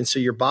work. And so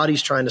your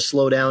body's trying to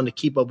slow down to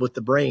keep up with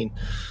the brain.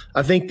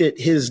 I think that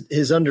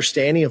his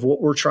understanding of what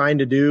we're trying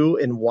to do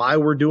and why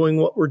we're doing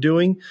what we're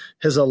doing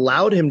has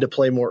allowed him to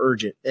play more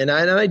urgent. And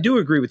I do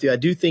agree with you. I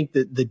do think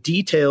that the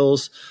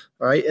details,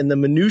 right, and the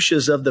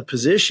minutiae of the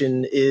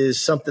position is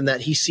something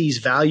that he sees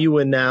value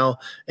in now.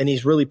 And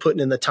he's really putting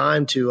in the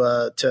time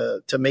to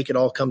make it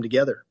all come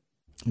together.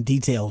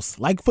 Details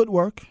like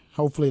footwork.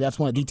 Hopefully that's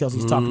one of the details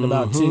he's talking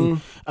about too.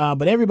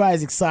 But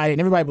everybody's excited.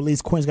 Everybody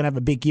believes Quinn's going to have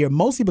a big year,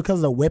 mostly because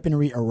of the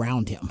weaponry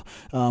around him.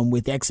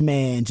 With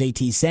X-Man,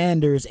 JT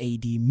Sanders,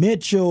 A.D.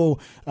 Mitchell,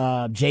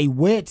 Jay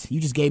Witt. You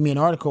just gave me an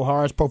article,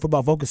 Harris. Pro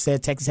Football Focus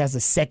said Texas has the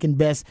second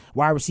best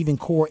wide receiving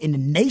core in the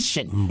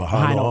nation.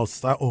 Behind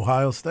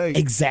Ohio State.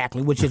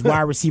 Exactly, which is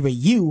wide receiver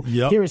U.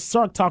 Yep. Here is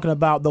Sark talking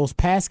about those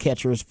pass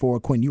catchers for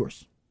Quinn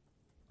Ewers.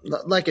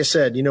 Like I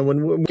said,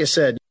 when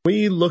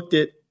we looked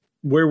at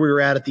where we were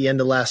at the end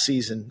of last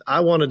season, I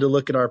wanted to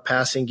look at our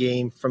passing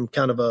game from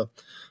kind of a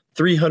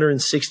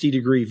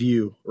 360-degree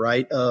view,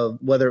 right?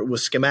 Whether it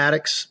was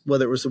schematics,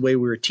 whether it was the way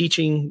we were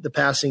teaching the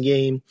passing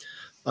game,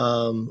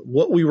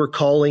 what we were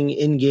calling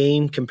in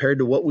game compared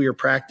to what we were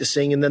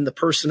practicing, and then the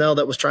personnel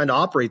that was trying to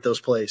operate those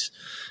plays.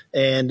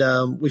 And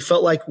we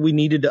felt like we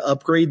needed to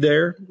upgrade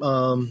there.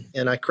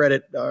 And I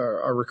credit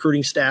our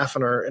recruiting staff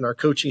and our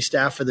coaching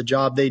staff for the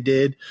job they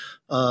did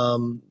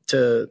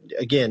to,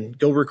 again,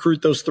 go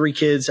recruit those 3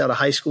 kids out of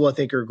high school. I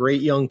think are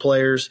great young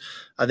players.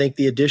 I think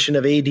the addition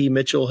of A.D.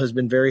 Mitchell has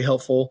been very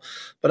helpful.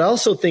 But I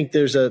also think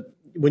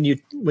when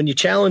you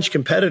challenge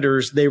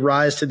competitors, they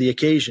rise to the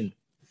occasion.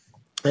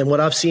 And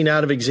what I've seen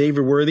out of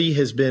Xavier Worthy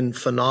has been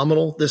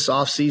phenomenal this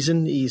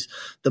offseason. He's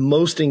the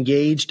most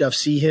engaged I've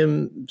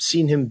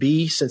seen him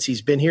be since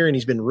he's been here, and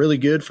he's been really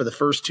good for the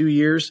first 2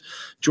 years.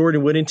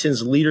 Jordan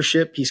Whittington's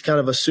leadership, he's kind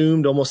of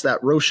assumed almost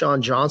that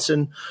Roshan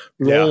Johnson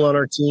role on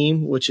our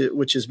team, which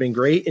has been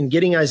great. And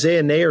getting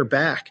Isaiah Nair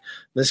back.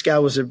 This guy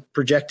was a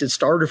projected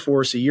starter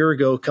for us a year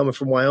ago, coming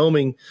from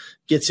Wyoming,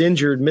 gets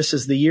injured,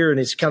 misses the year, and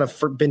he's kind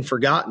of been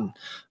forgotten.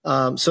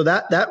 So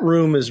that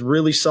room is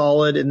really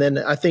solid. And then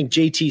I think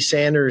JT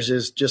Sanders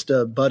is just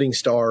a budding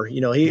star. He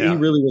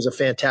really was a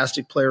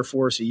fantastic player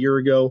for us a year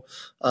ago.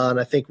 And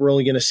I think we're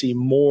only going to see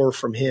more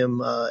from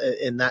him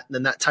in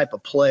that type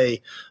of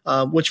play,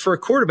 which for a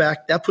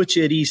quarterback, that puts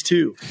you at ease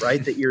too,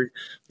 right? That you're,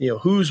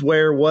 who's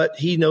where, what.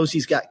 He knows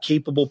he's got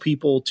capable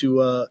people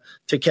to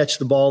catch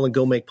the ball and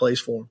go make plays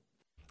for him.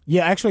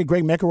 Yeah, actually,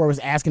 Greg McElroy was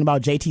asking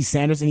about JT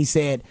Sanders, and he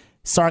said,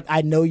 Sark,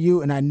 I know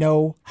you, and I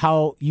know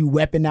how you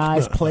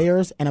weaponize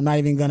players, and I'm not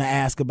even going to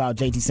ask about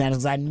JT Sanders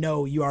because I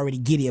know you're already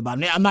giddy about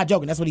him. I'm not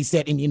joking. That's what he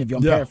said in the interview.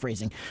 I'm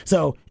paraphrasing.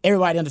 So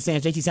everybody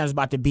understands JT Sanders is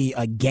about to be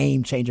a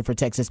game changer for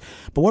Texas.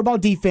 But what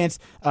about defense?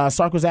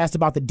 Sark was asked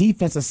about the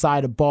defensive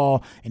side of the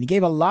ball, and he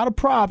gave a lot of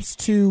props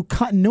to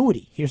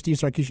continuity. Here's Steve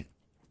Sarkisian.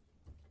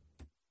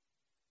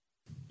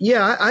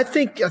 Yeah, I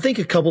think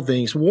a couple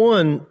things.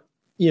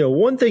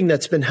 One thing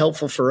that's been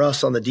helpful for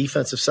us on the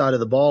defensive side of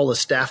the ball is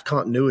staff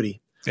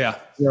continuity. Yeah.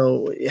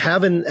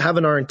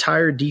 Having our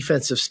entire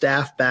defensive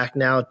staff back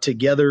now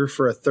together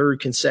for a 3rd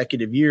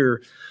consecutive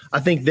year, I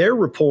think their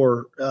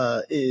rapport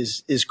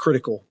is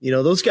critical.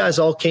 Those guys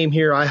all came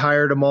here. I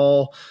hired them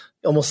all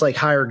almost like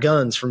hire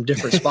guns from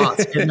different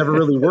spots. It never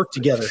really worked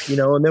together,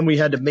 and then we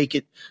had to make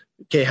it,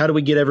 okay, how do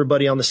we get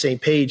everybody on the same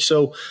page?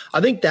 So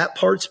I think that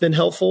part's been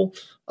helpful.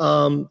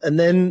 And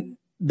then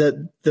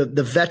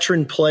the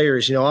veteran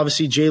players,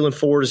 obviously Jalen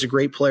Ford is a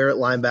great player at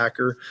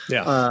linebacker.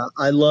 Yeah.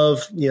 I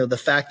love, the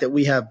fact that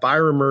we have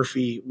Byron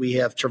Murphy, we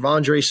have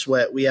Travondre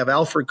Sweat, we have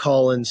Alfred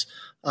Collins.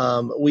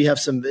 We have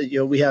some,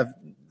 we have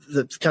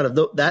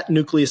that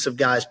nucleus of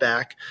guys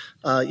back.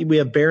 We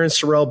have Barron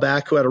Sorrell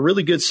back, who had a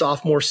really good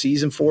sophomore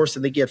season for us.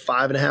 I think he had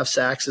 5.5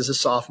 sacks as a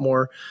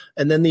sophomore.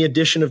 And then the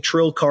addition of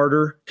Trill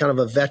Carter, kind of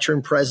a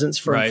veteran presence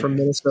from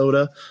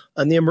Minnesota,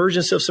 and the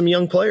emergence of some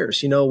young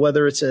players,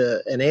 whether it's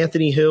an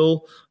Anthony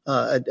Hill,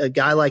 a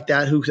guy like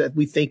that who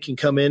we think can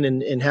come in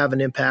and have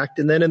an impact.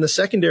 And then in the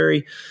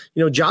secondary,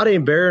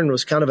 Jahdae Barron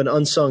was kind of an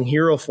unsung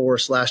hero for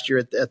us last year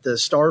at the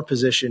star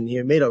position.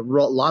 He made a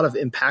lot of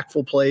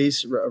impactful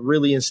plays, a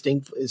really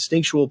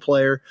instinctual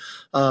player.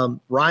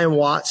 Ryan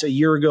Watts a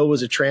year ago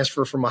was a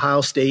transfer from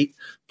Ohio State,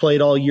 played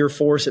all year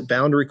for us at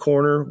boundary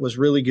corner, was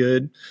really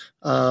good.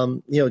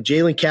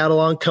 Jalen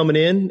Catalon coming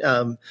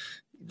in,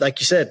 like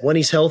you said, when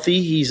he's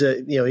healthy,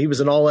 he was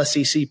an all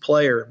SEC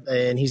player,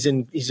 and he's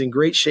in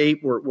great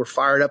shape. We're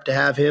fired up to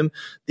have him.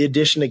 The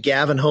addition of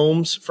Gavin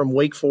Holmes from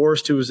Wake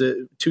Forest, who was a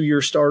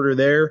 2-year starter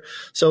there.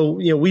 So,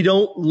 we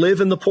don't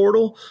live in the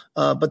portal,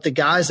 but the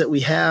guys that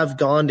we have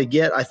gone to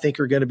get, I think,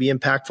 are going to be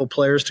impactful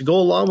players to go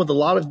along with a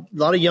lot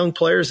of young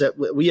players that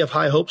we have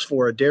high hopes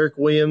for. Derek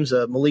Williams,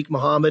 Malik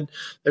Muhammad.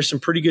 There's some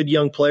pretty good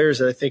young players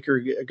that I think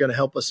are going to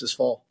help us this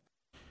fall.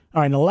 All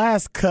right, and the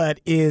last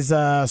cut is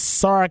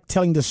Sark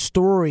telling the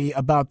story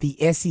about the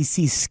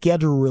SEC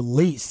schedule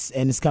release,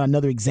 and it's kind of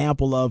another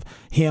example of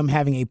him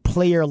having a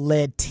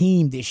player-led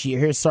team this year.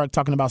 Here's Sark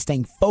talking about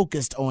staying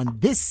focused on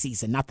this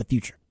season, not the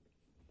future.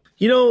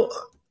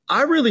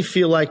 I really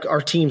feel like our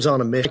team's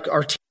on a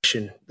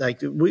mission. Like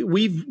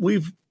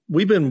we've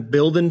been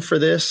building for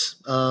this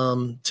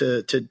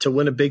to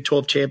win a Big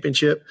 12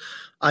 championship.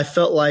 I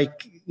felt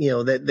like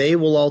that they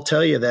will all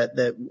tell you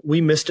that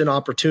we missed an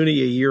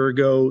opportunity a year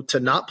ago to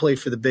not play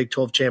for the Big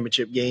 12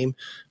 championship game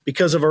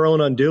because of our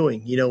own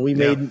undoing. We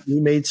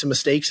made some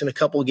mistakes in a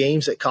couple of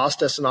games that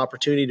cost us an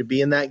opportunity to be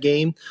in that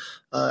game.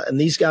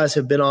 And these guys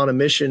have been on a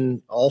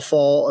mission all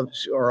fall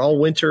or all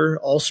winter,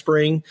 all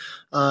spring.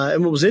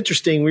 And what was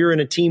interesting, we were in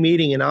a team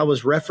meeting and I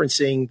was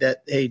referencing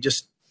that, hey,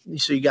 just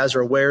so you guys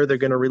are aware, they're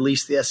going to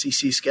release the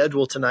SEC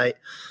schedule tonight.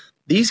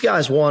 These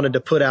guys wanted to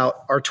put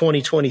out our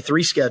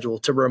 2023 schedule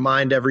to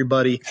remind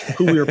everybody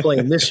who we were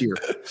playing this year.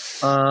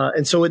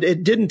 And so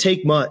it didn't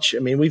take much. I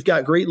mean, we've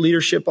got great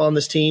leadership on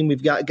this team.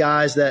 We've got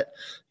guys that,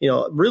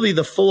 really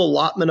the full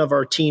allotment of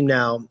our team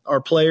now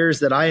are players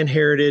that I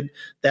inherited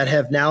that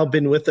have now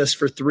been with us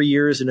for 3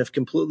 years and have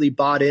completely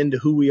bought into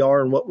who we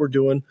are and what we're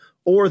doing,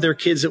 or they're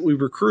kids that we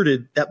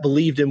recruited that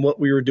believed in what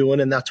we were doing,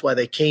 and that's why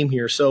they came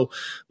here. So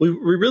we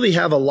really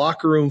have a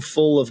locker room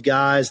full of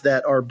guys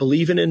that are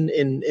believing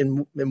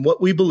in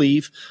what we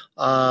believe,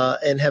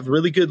 and have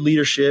really good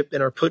leadership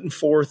and are putting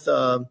forth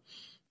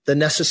the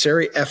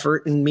necessary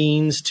effort and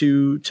means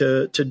to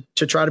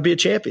try to be a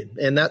champion.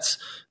 And that's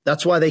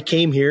why they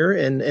came here,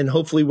 and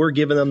hopefully we're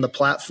giving them the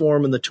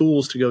platform and the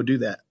tools to go do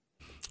that.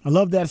 I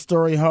love that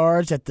story,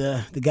 Harge, that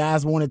the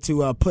guys wanted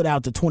to put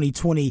out the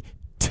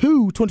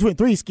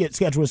 2023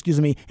 schedule,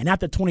 and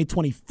not the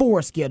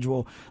 2024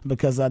 schedule,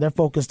 because they're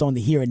focused on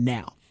the here and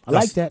now. I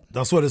like that.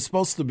 That's what it's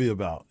supposed to be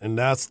about, and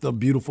that's the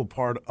beautiful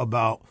part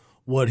about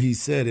what he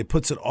said. It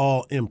puts it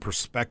all in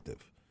perspective.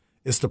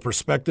 It's the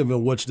perspective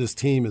in which this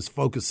team is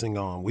focusing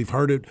on. We've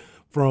heard it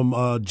from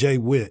Jay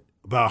Witt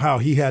about how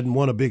he hadn't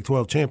won a Big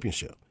 12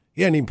 championship.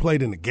 He hadn't even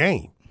played in the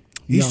game.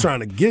 He's trying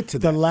to get to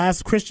that. The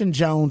last Christian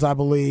Jones, I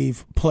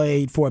believe,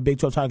 played for a Big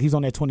 12 title. He's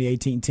on that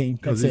 2018 team.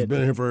 Because he's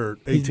been here for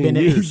 18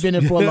 years. He's been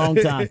here for a long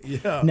time.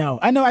 Yeah. No,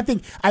 I know. I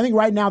think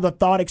right now the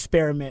thought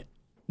experiment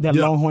that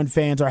Longhorn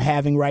fans are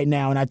having right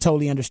now, and I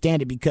totally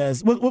understand it,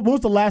 because what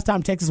was the last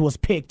time Texas was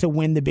picked to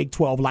win the Big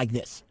 12 like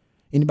this?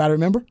 Anybody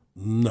remember?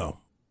 No.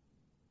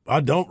 I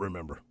don't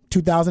remember.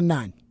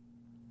 2009.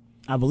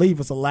 I believe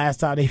it's the last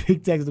time they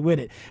picked Texas to win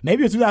it.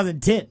 Maybe it was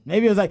 2010.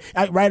 Maybe it was like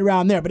right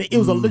around there. But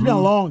it's been a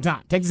long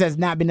time. Texas has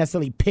not been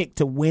necessarily picked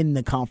to win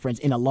the conference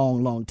in a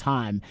long, long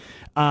time.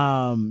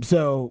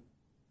 So,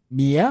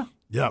 yeah.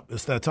 Yep,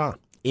 it's that time.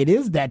 It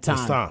is that time.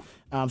 It's time.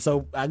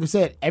 So, like I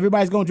said,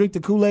 everybody's going to drink the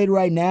Kool-Aid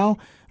right now.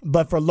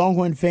 But for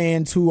Longhorn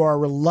fans who are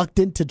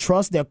reluctant to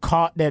trust, they're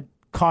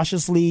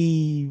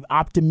cautiously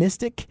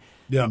optimistic.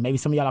 Yeah. Maybe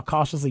some of y'all are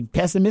cautiously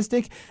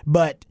pessimistic.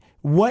 But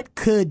what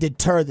could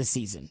deter the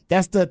season?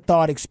 That's the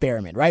thought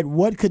experiment, right?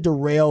 What could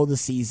derail the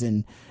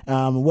season?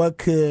 What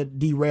could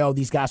derail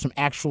these guys from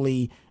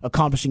actually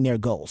accomplishing their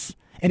goals?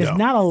 And there's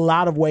not a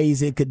lot of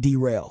ways it could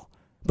derail,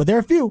 but there are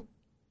a few.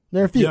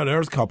 Yeah,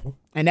 there's a couple.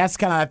 And that's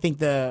kind of, I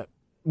think,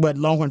 what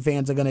Longhorn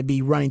fans are going to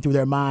be running through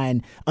their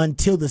mind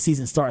until the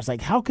season starts.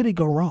 Like, how could it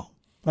go wrong?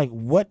 Like,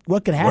 what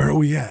could happen? Where are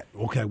we at?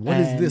 Okay, what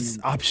is this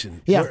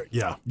option?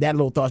 Yeah, that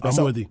little thought.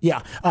 I'm with you.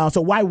 Yeah, so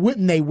why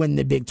wouldn't they win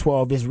the Big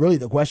 12 is really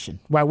the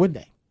question. Why wouldn't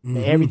they?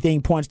 Mm-hmm.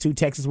 Everything points to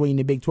Texas winning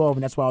the Big 12,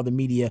 and that's why all the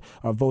media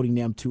are voting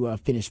them to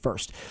finish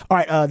first. All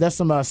right, that's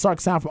some Sark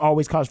sound from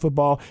Always College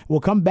Football. We'll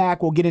come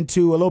back. We'll get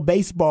into a little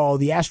baseball.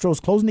 The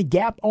Astros closing the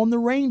gap on the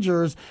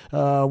Rangers.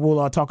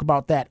 We'll talk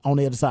about that on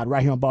the other side,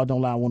 right here on Ball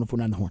Don't Lie,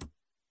 104.9 The Horn.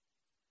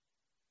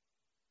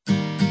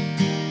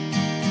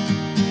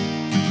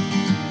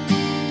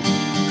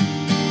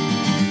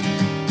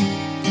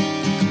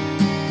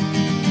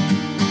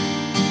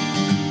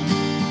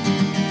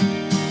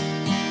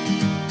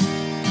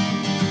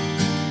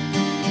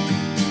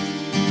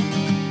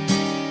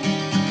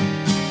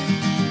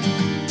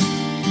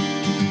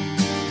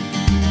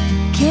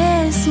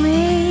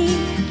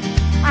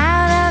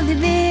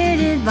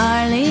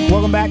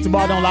 Welcome back to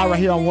Ball Don't Lie right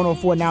here on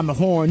 104.9 The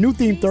Horn. New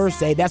theme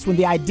Thursday. That's when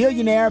the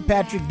Idealionaire,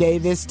 Patrick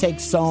Davis,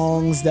 takes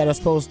songs that are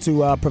supposed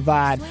to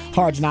provide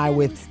Harge and I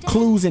with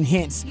clues and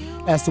hints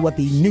as to what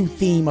the new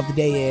theme of the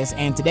day is.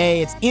 And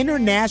today it's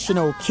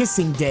International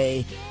Kissing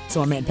Day. So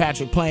my man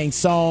Patrick playing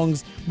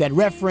songs that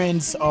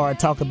reference or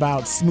talk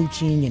about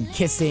smooching and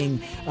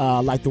kissing,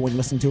 like the one you're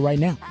listening to right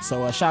now.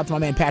 So shout out to my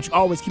man Patrick,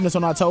 always keeping us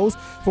on our toes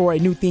for a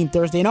new theme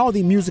Thursday and all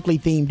the musically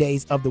themed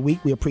days of the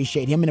week. We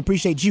appreciate him and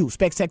appreciate you.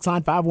 Specs text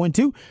line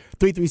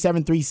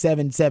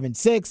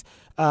 512-337-3776.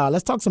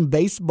 Let's talk some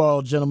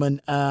baseball,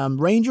 gentlemen.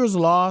 Rangers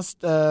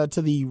lost to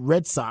the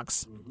Red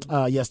Sox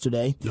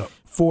yesterday. Yep.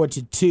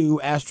 4-2.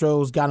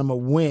 Astros got them a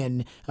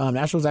win. The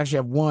Astros actually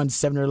have won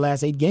 7 of their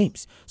last 8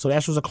 games. So the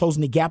Astros are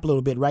closing the gap a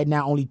little bit. Right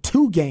now, only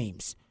 2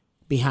 games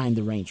behind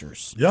the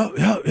Rangers.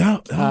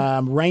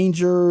 Yeah.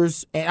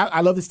 Rangers, and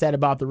I love the stat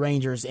about the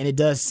Rangers, and it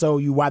does show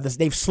you why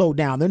they've slowed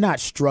down. They're not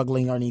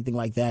struggling or anything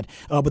like that,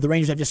 but the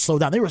Rangers have just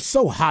slowed down. They were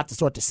so hot to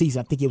start the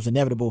season. I think it was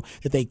inevitable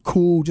that they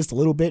cool just a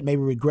little bit,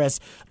 maybe regress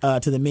to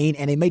the mean,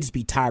 and they may just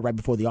be tired right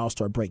before the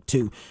All-Star break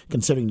too,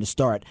 considering the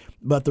start.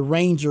 But the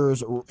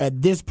Rangers,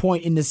 at this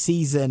point in the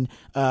season,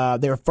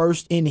 they're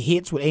first in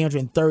hits with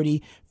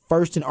 830,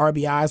 first in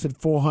RBIs with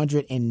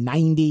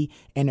 490,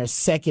 and they're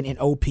second in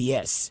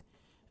OPS.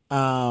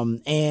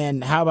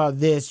 And how about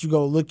this? You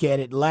go look at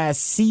it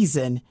last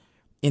season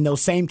in those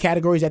same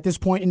categories at this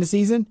point in the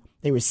season.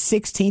 They were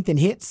 16th in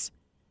hits.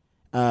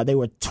 They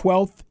were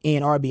 12th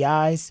in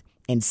RBIs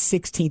and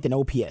 16th in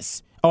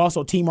OPS.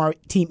 Also, team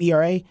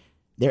ERA,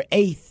 they're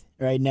 8th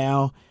right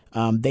now.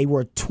 They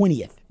were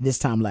 20th this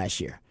time last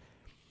year.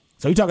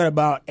 So you're talking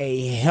about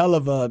a hell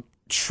of a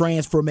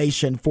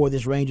transformation for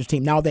this Rangers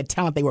team. Now that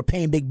talent they were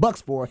paying big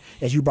bucks for,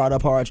 as you brought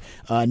up, Harge,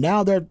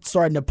 now they're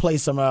starting to play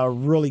some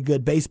really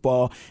good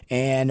baseball.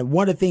 And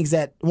one of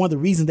the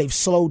reasons they've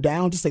slowed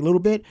down just a little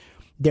bit,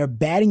 their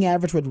batting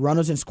average with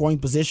runners in scoring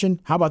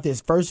position. How about this?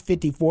 First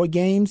 54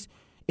 games,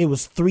 it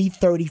was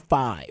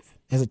 335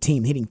 as a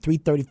team, hitting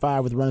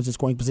 335 with runners in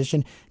scoring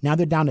position. Now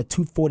they're down to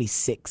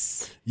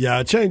 246. Yeah,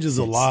 it changes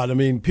a lot. I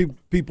mean,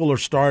 people are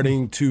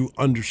starting to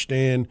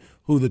understand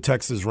who the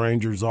Texas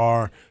Rangers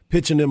are,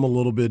 pitching them a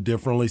little bit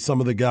differently. Some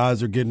of the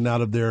guys are getting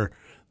out of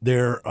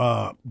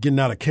getting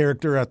out of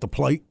character at the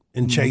plate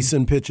and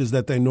chasing pitches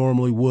that they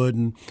normally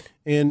would.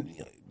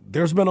 And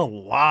there's been a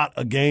lot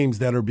of games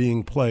that are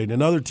being played.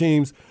 And other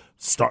teams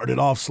started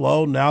off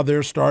slow. Now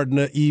they're starting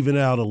to even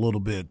out a little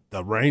bit.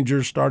 The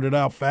Rangers started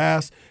out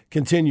fast,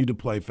 continue to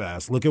play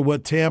fast. Look at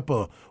what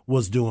Tampa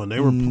was doing. They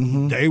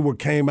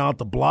came out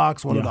the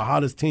blocks, one of the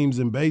hottest teams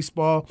in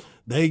baseball.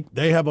 They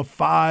have a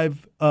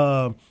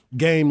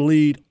 5-game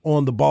lead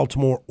on the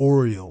Baltimore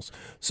Orioles.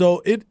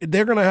 So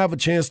they're going to have a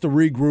chance to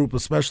regroup,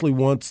 especially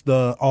once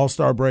the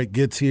All-Star break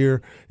gets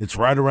here. It's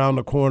right around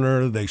the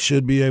corner. They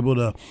should be able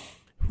to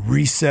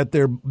reset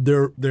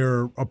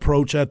their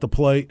approach at the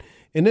plate.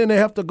 And then they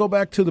have to go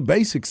back to the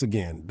basics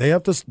again. They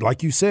have to,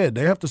 like you said,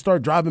 they have to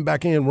start driving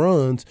back in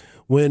runs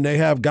when they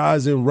have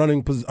guys in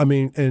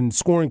in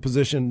scoring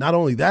position. Not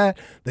only that,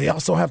 they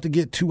also have to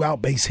get 2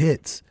 out base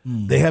hits.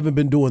 They haven't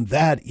been doing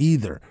that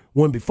either.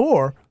 When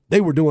before, they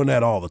were doing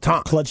that all the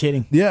time. Clutch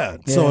hitting. Yeah.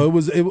 So it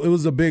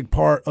was a big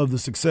part of the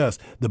success.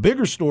 The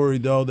bigger story,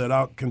 though, that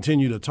I'll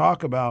continue to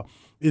talk about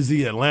is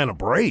the Atlanta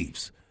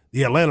Braves.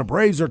 The Atlanta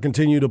Braves are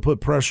continuing to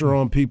put pressure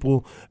on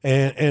people,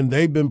 and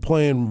they've been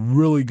playing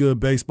really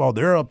good baseball.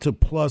 They're up to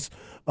plus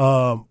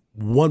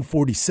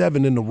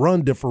 147 in the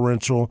run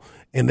differential,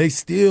 and they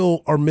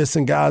still are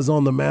missing guys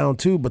on the mound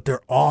too, but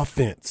their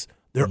offense.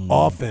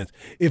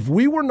 If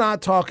we were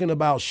not talking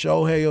about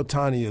Shohei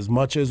Ohtani as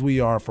much as we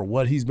are for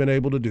what he's been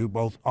able to do,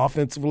 both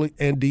offensively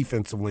and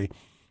defensively,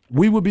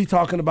 we would be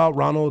talking about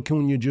Ronald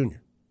Acuna Jr.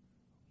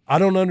 I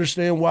don't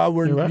understand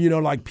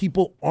why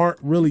people aren't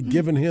really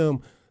giving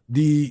him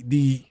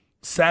the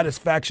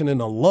satisfaction and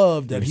the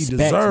love that he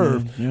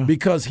deserved,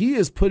 because he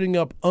is putting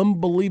up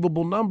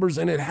unbelievable numbers,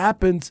 and it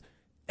happens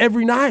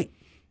every night.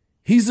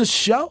 He's a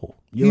show.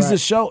 He's a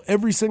show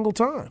every single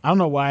time. I don't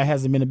know why it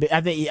hasn't been a big.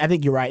 I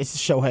think you're right. It's a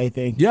Shohei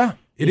thing. Yeah,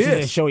 it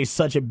is. Shohei's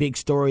such a big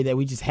story that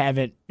we just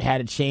haven't had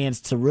a chance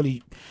to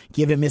really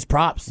give him his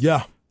props.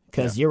 Yeah,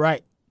 because you're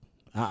right.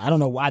 I don't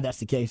know why that's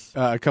the case.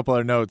 A couple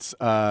other notes.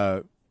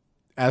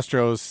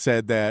 Astros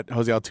said that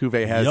Jose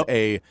Altuve has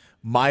a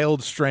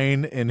mild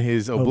strain in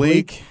his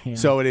oblique.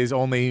 So it is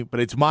but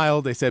it's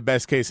mild. They said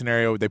best case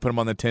scenario, they put him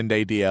on the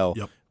 10-day DL.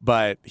 Yep.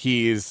 But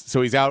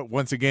he's out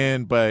once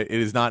again, but it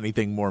is not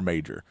anything more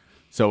major.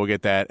 So we'll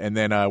get that. And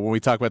then when we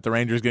talk about the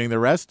Rangers getting their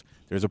rest,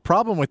 there's a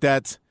problem with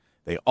that.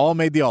 They all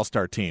made the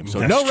All-Star team,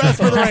 so no rest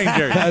for the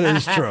Rangers. That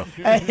is true.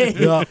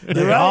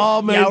 They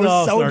all made the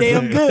All-Star team.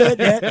 So damn good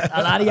that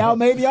a lot of y'all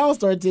made the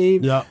All-Star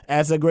team. Yeah.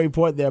 That's a great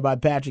point there by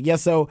Patrick.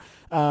 Yes, so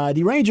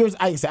the Rangers,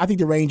 I think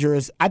the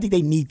Rangers,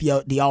 they need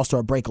the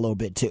All-Star break a little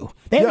bit too.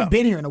 They haven't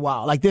been here in a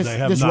while. Like this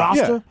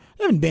roster,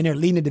 they haven't been here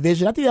leading the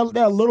division. I think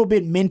they're a little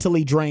bit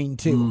mentally drained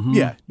too. Mm-hmm.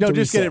 Yeah, no,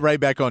 just get it right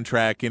back on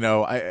track.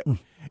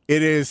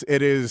 It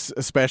is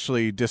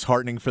especially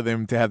disheartening for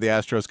them to have the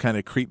Astros kind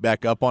of creep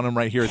back up on them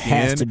right here at the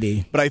end. Has to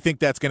be. But I think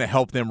that's going to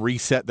help them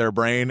reset their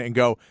brain and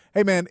go,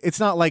 hey, man,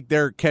 it's not like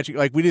they're catching –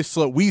 like we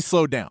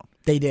slowed down.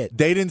 They did.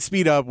 They didn't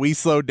speed up. We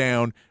slowed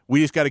down. We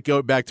just got to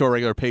go back to our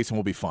regular pace and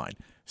we'll be fine.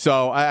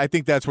 So I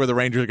think that's where the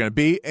Rangers are going to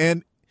be.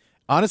 And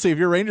honestly, if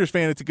you're a Rangers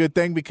fan, it's a good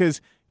thing because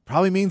it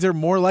probably means they're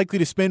more likely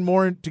to spend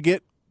more to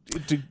get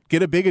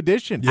a big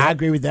addition. I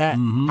agree with that.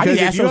 Because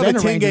if you have a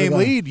 10-game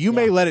lead, you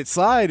may let it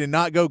slide and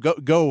not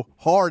go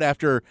hard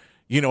after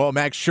a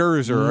Max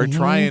Scherzer or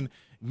try and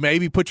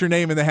maybe put your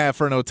name in the hat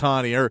for an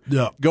Ohtani or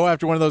go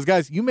after one of those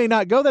guys. You may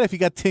not go that if you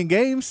got 10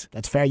 games.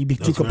 That's fair. You be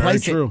too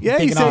complacent. Yeah,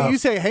 you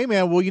say, hey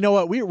man, well you know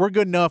what, we're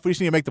good enough. We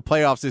just need to make the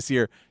playoffs next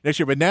year.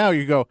 But now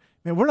you go,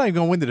 man, we're not even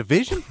going to win the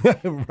division.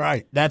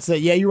 Right. That's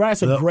it. Yeah, you're right.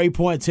 It's a great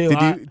point too.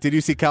 Did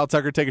you see Kyle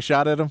Tucker take a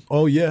shot at him?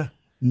 Oh yeah.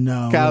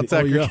 No. Kyle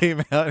Tucker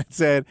came out and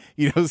said,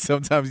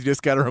 sometimes you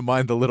just got to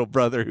remind the little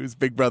brother who's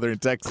big brother in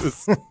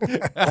Texas. That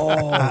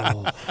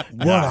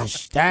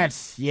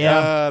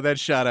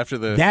shot after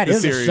the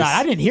is series. A shot.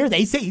 I didn't hear that.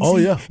 He said, he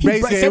said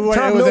the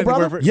term little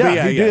brother?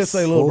 Yeah, he did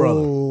say little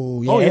brother.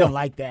 They don't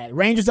like that.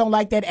 Rangers don't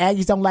like that.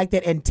 Aggies don't like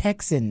that. And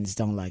Texans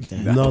don't like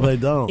that. No, they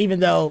don't. Even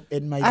though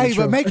it might be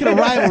true. But make it a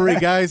rivalry,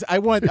 guys.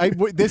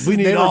 This has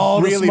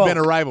never really been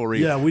a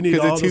rivalry. Yeah, we need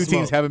all the because the two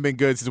teams haven't been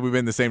good since we've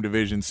been in the same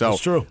division. So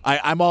that's true.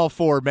 I'm all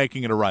for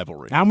making it a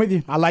rivalry. I'm with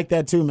you. I like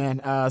that too,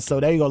 man. So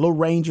there you go. A little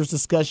Rangers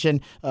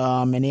discussion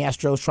and the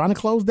Astros trying to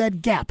close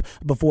that gap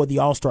before the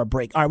All-Star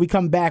break. All right, we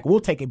come back. We'll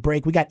take a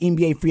break. We got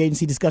NBA free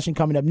agency discussion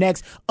coming up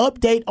next.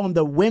 Update on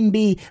the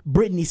Wemby,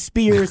 Britney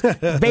Spears,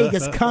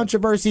 Vegas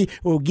controversy.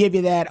 We'll give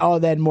you that, all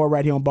that and more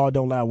right here on Ball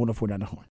Don't Lie 104.9 The Horn.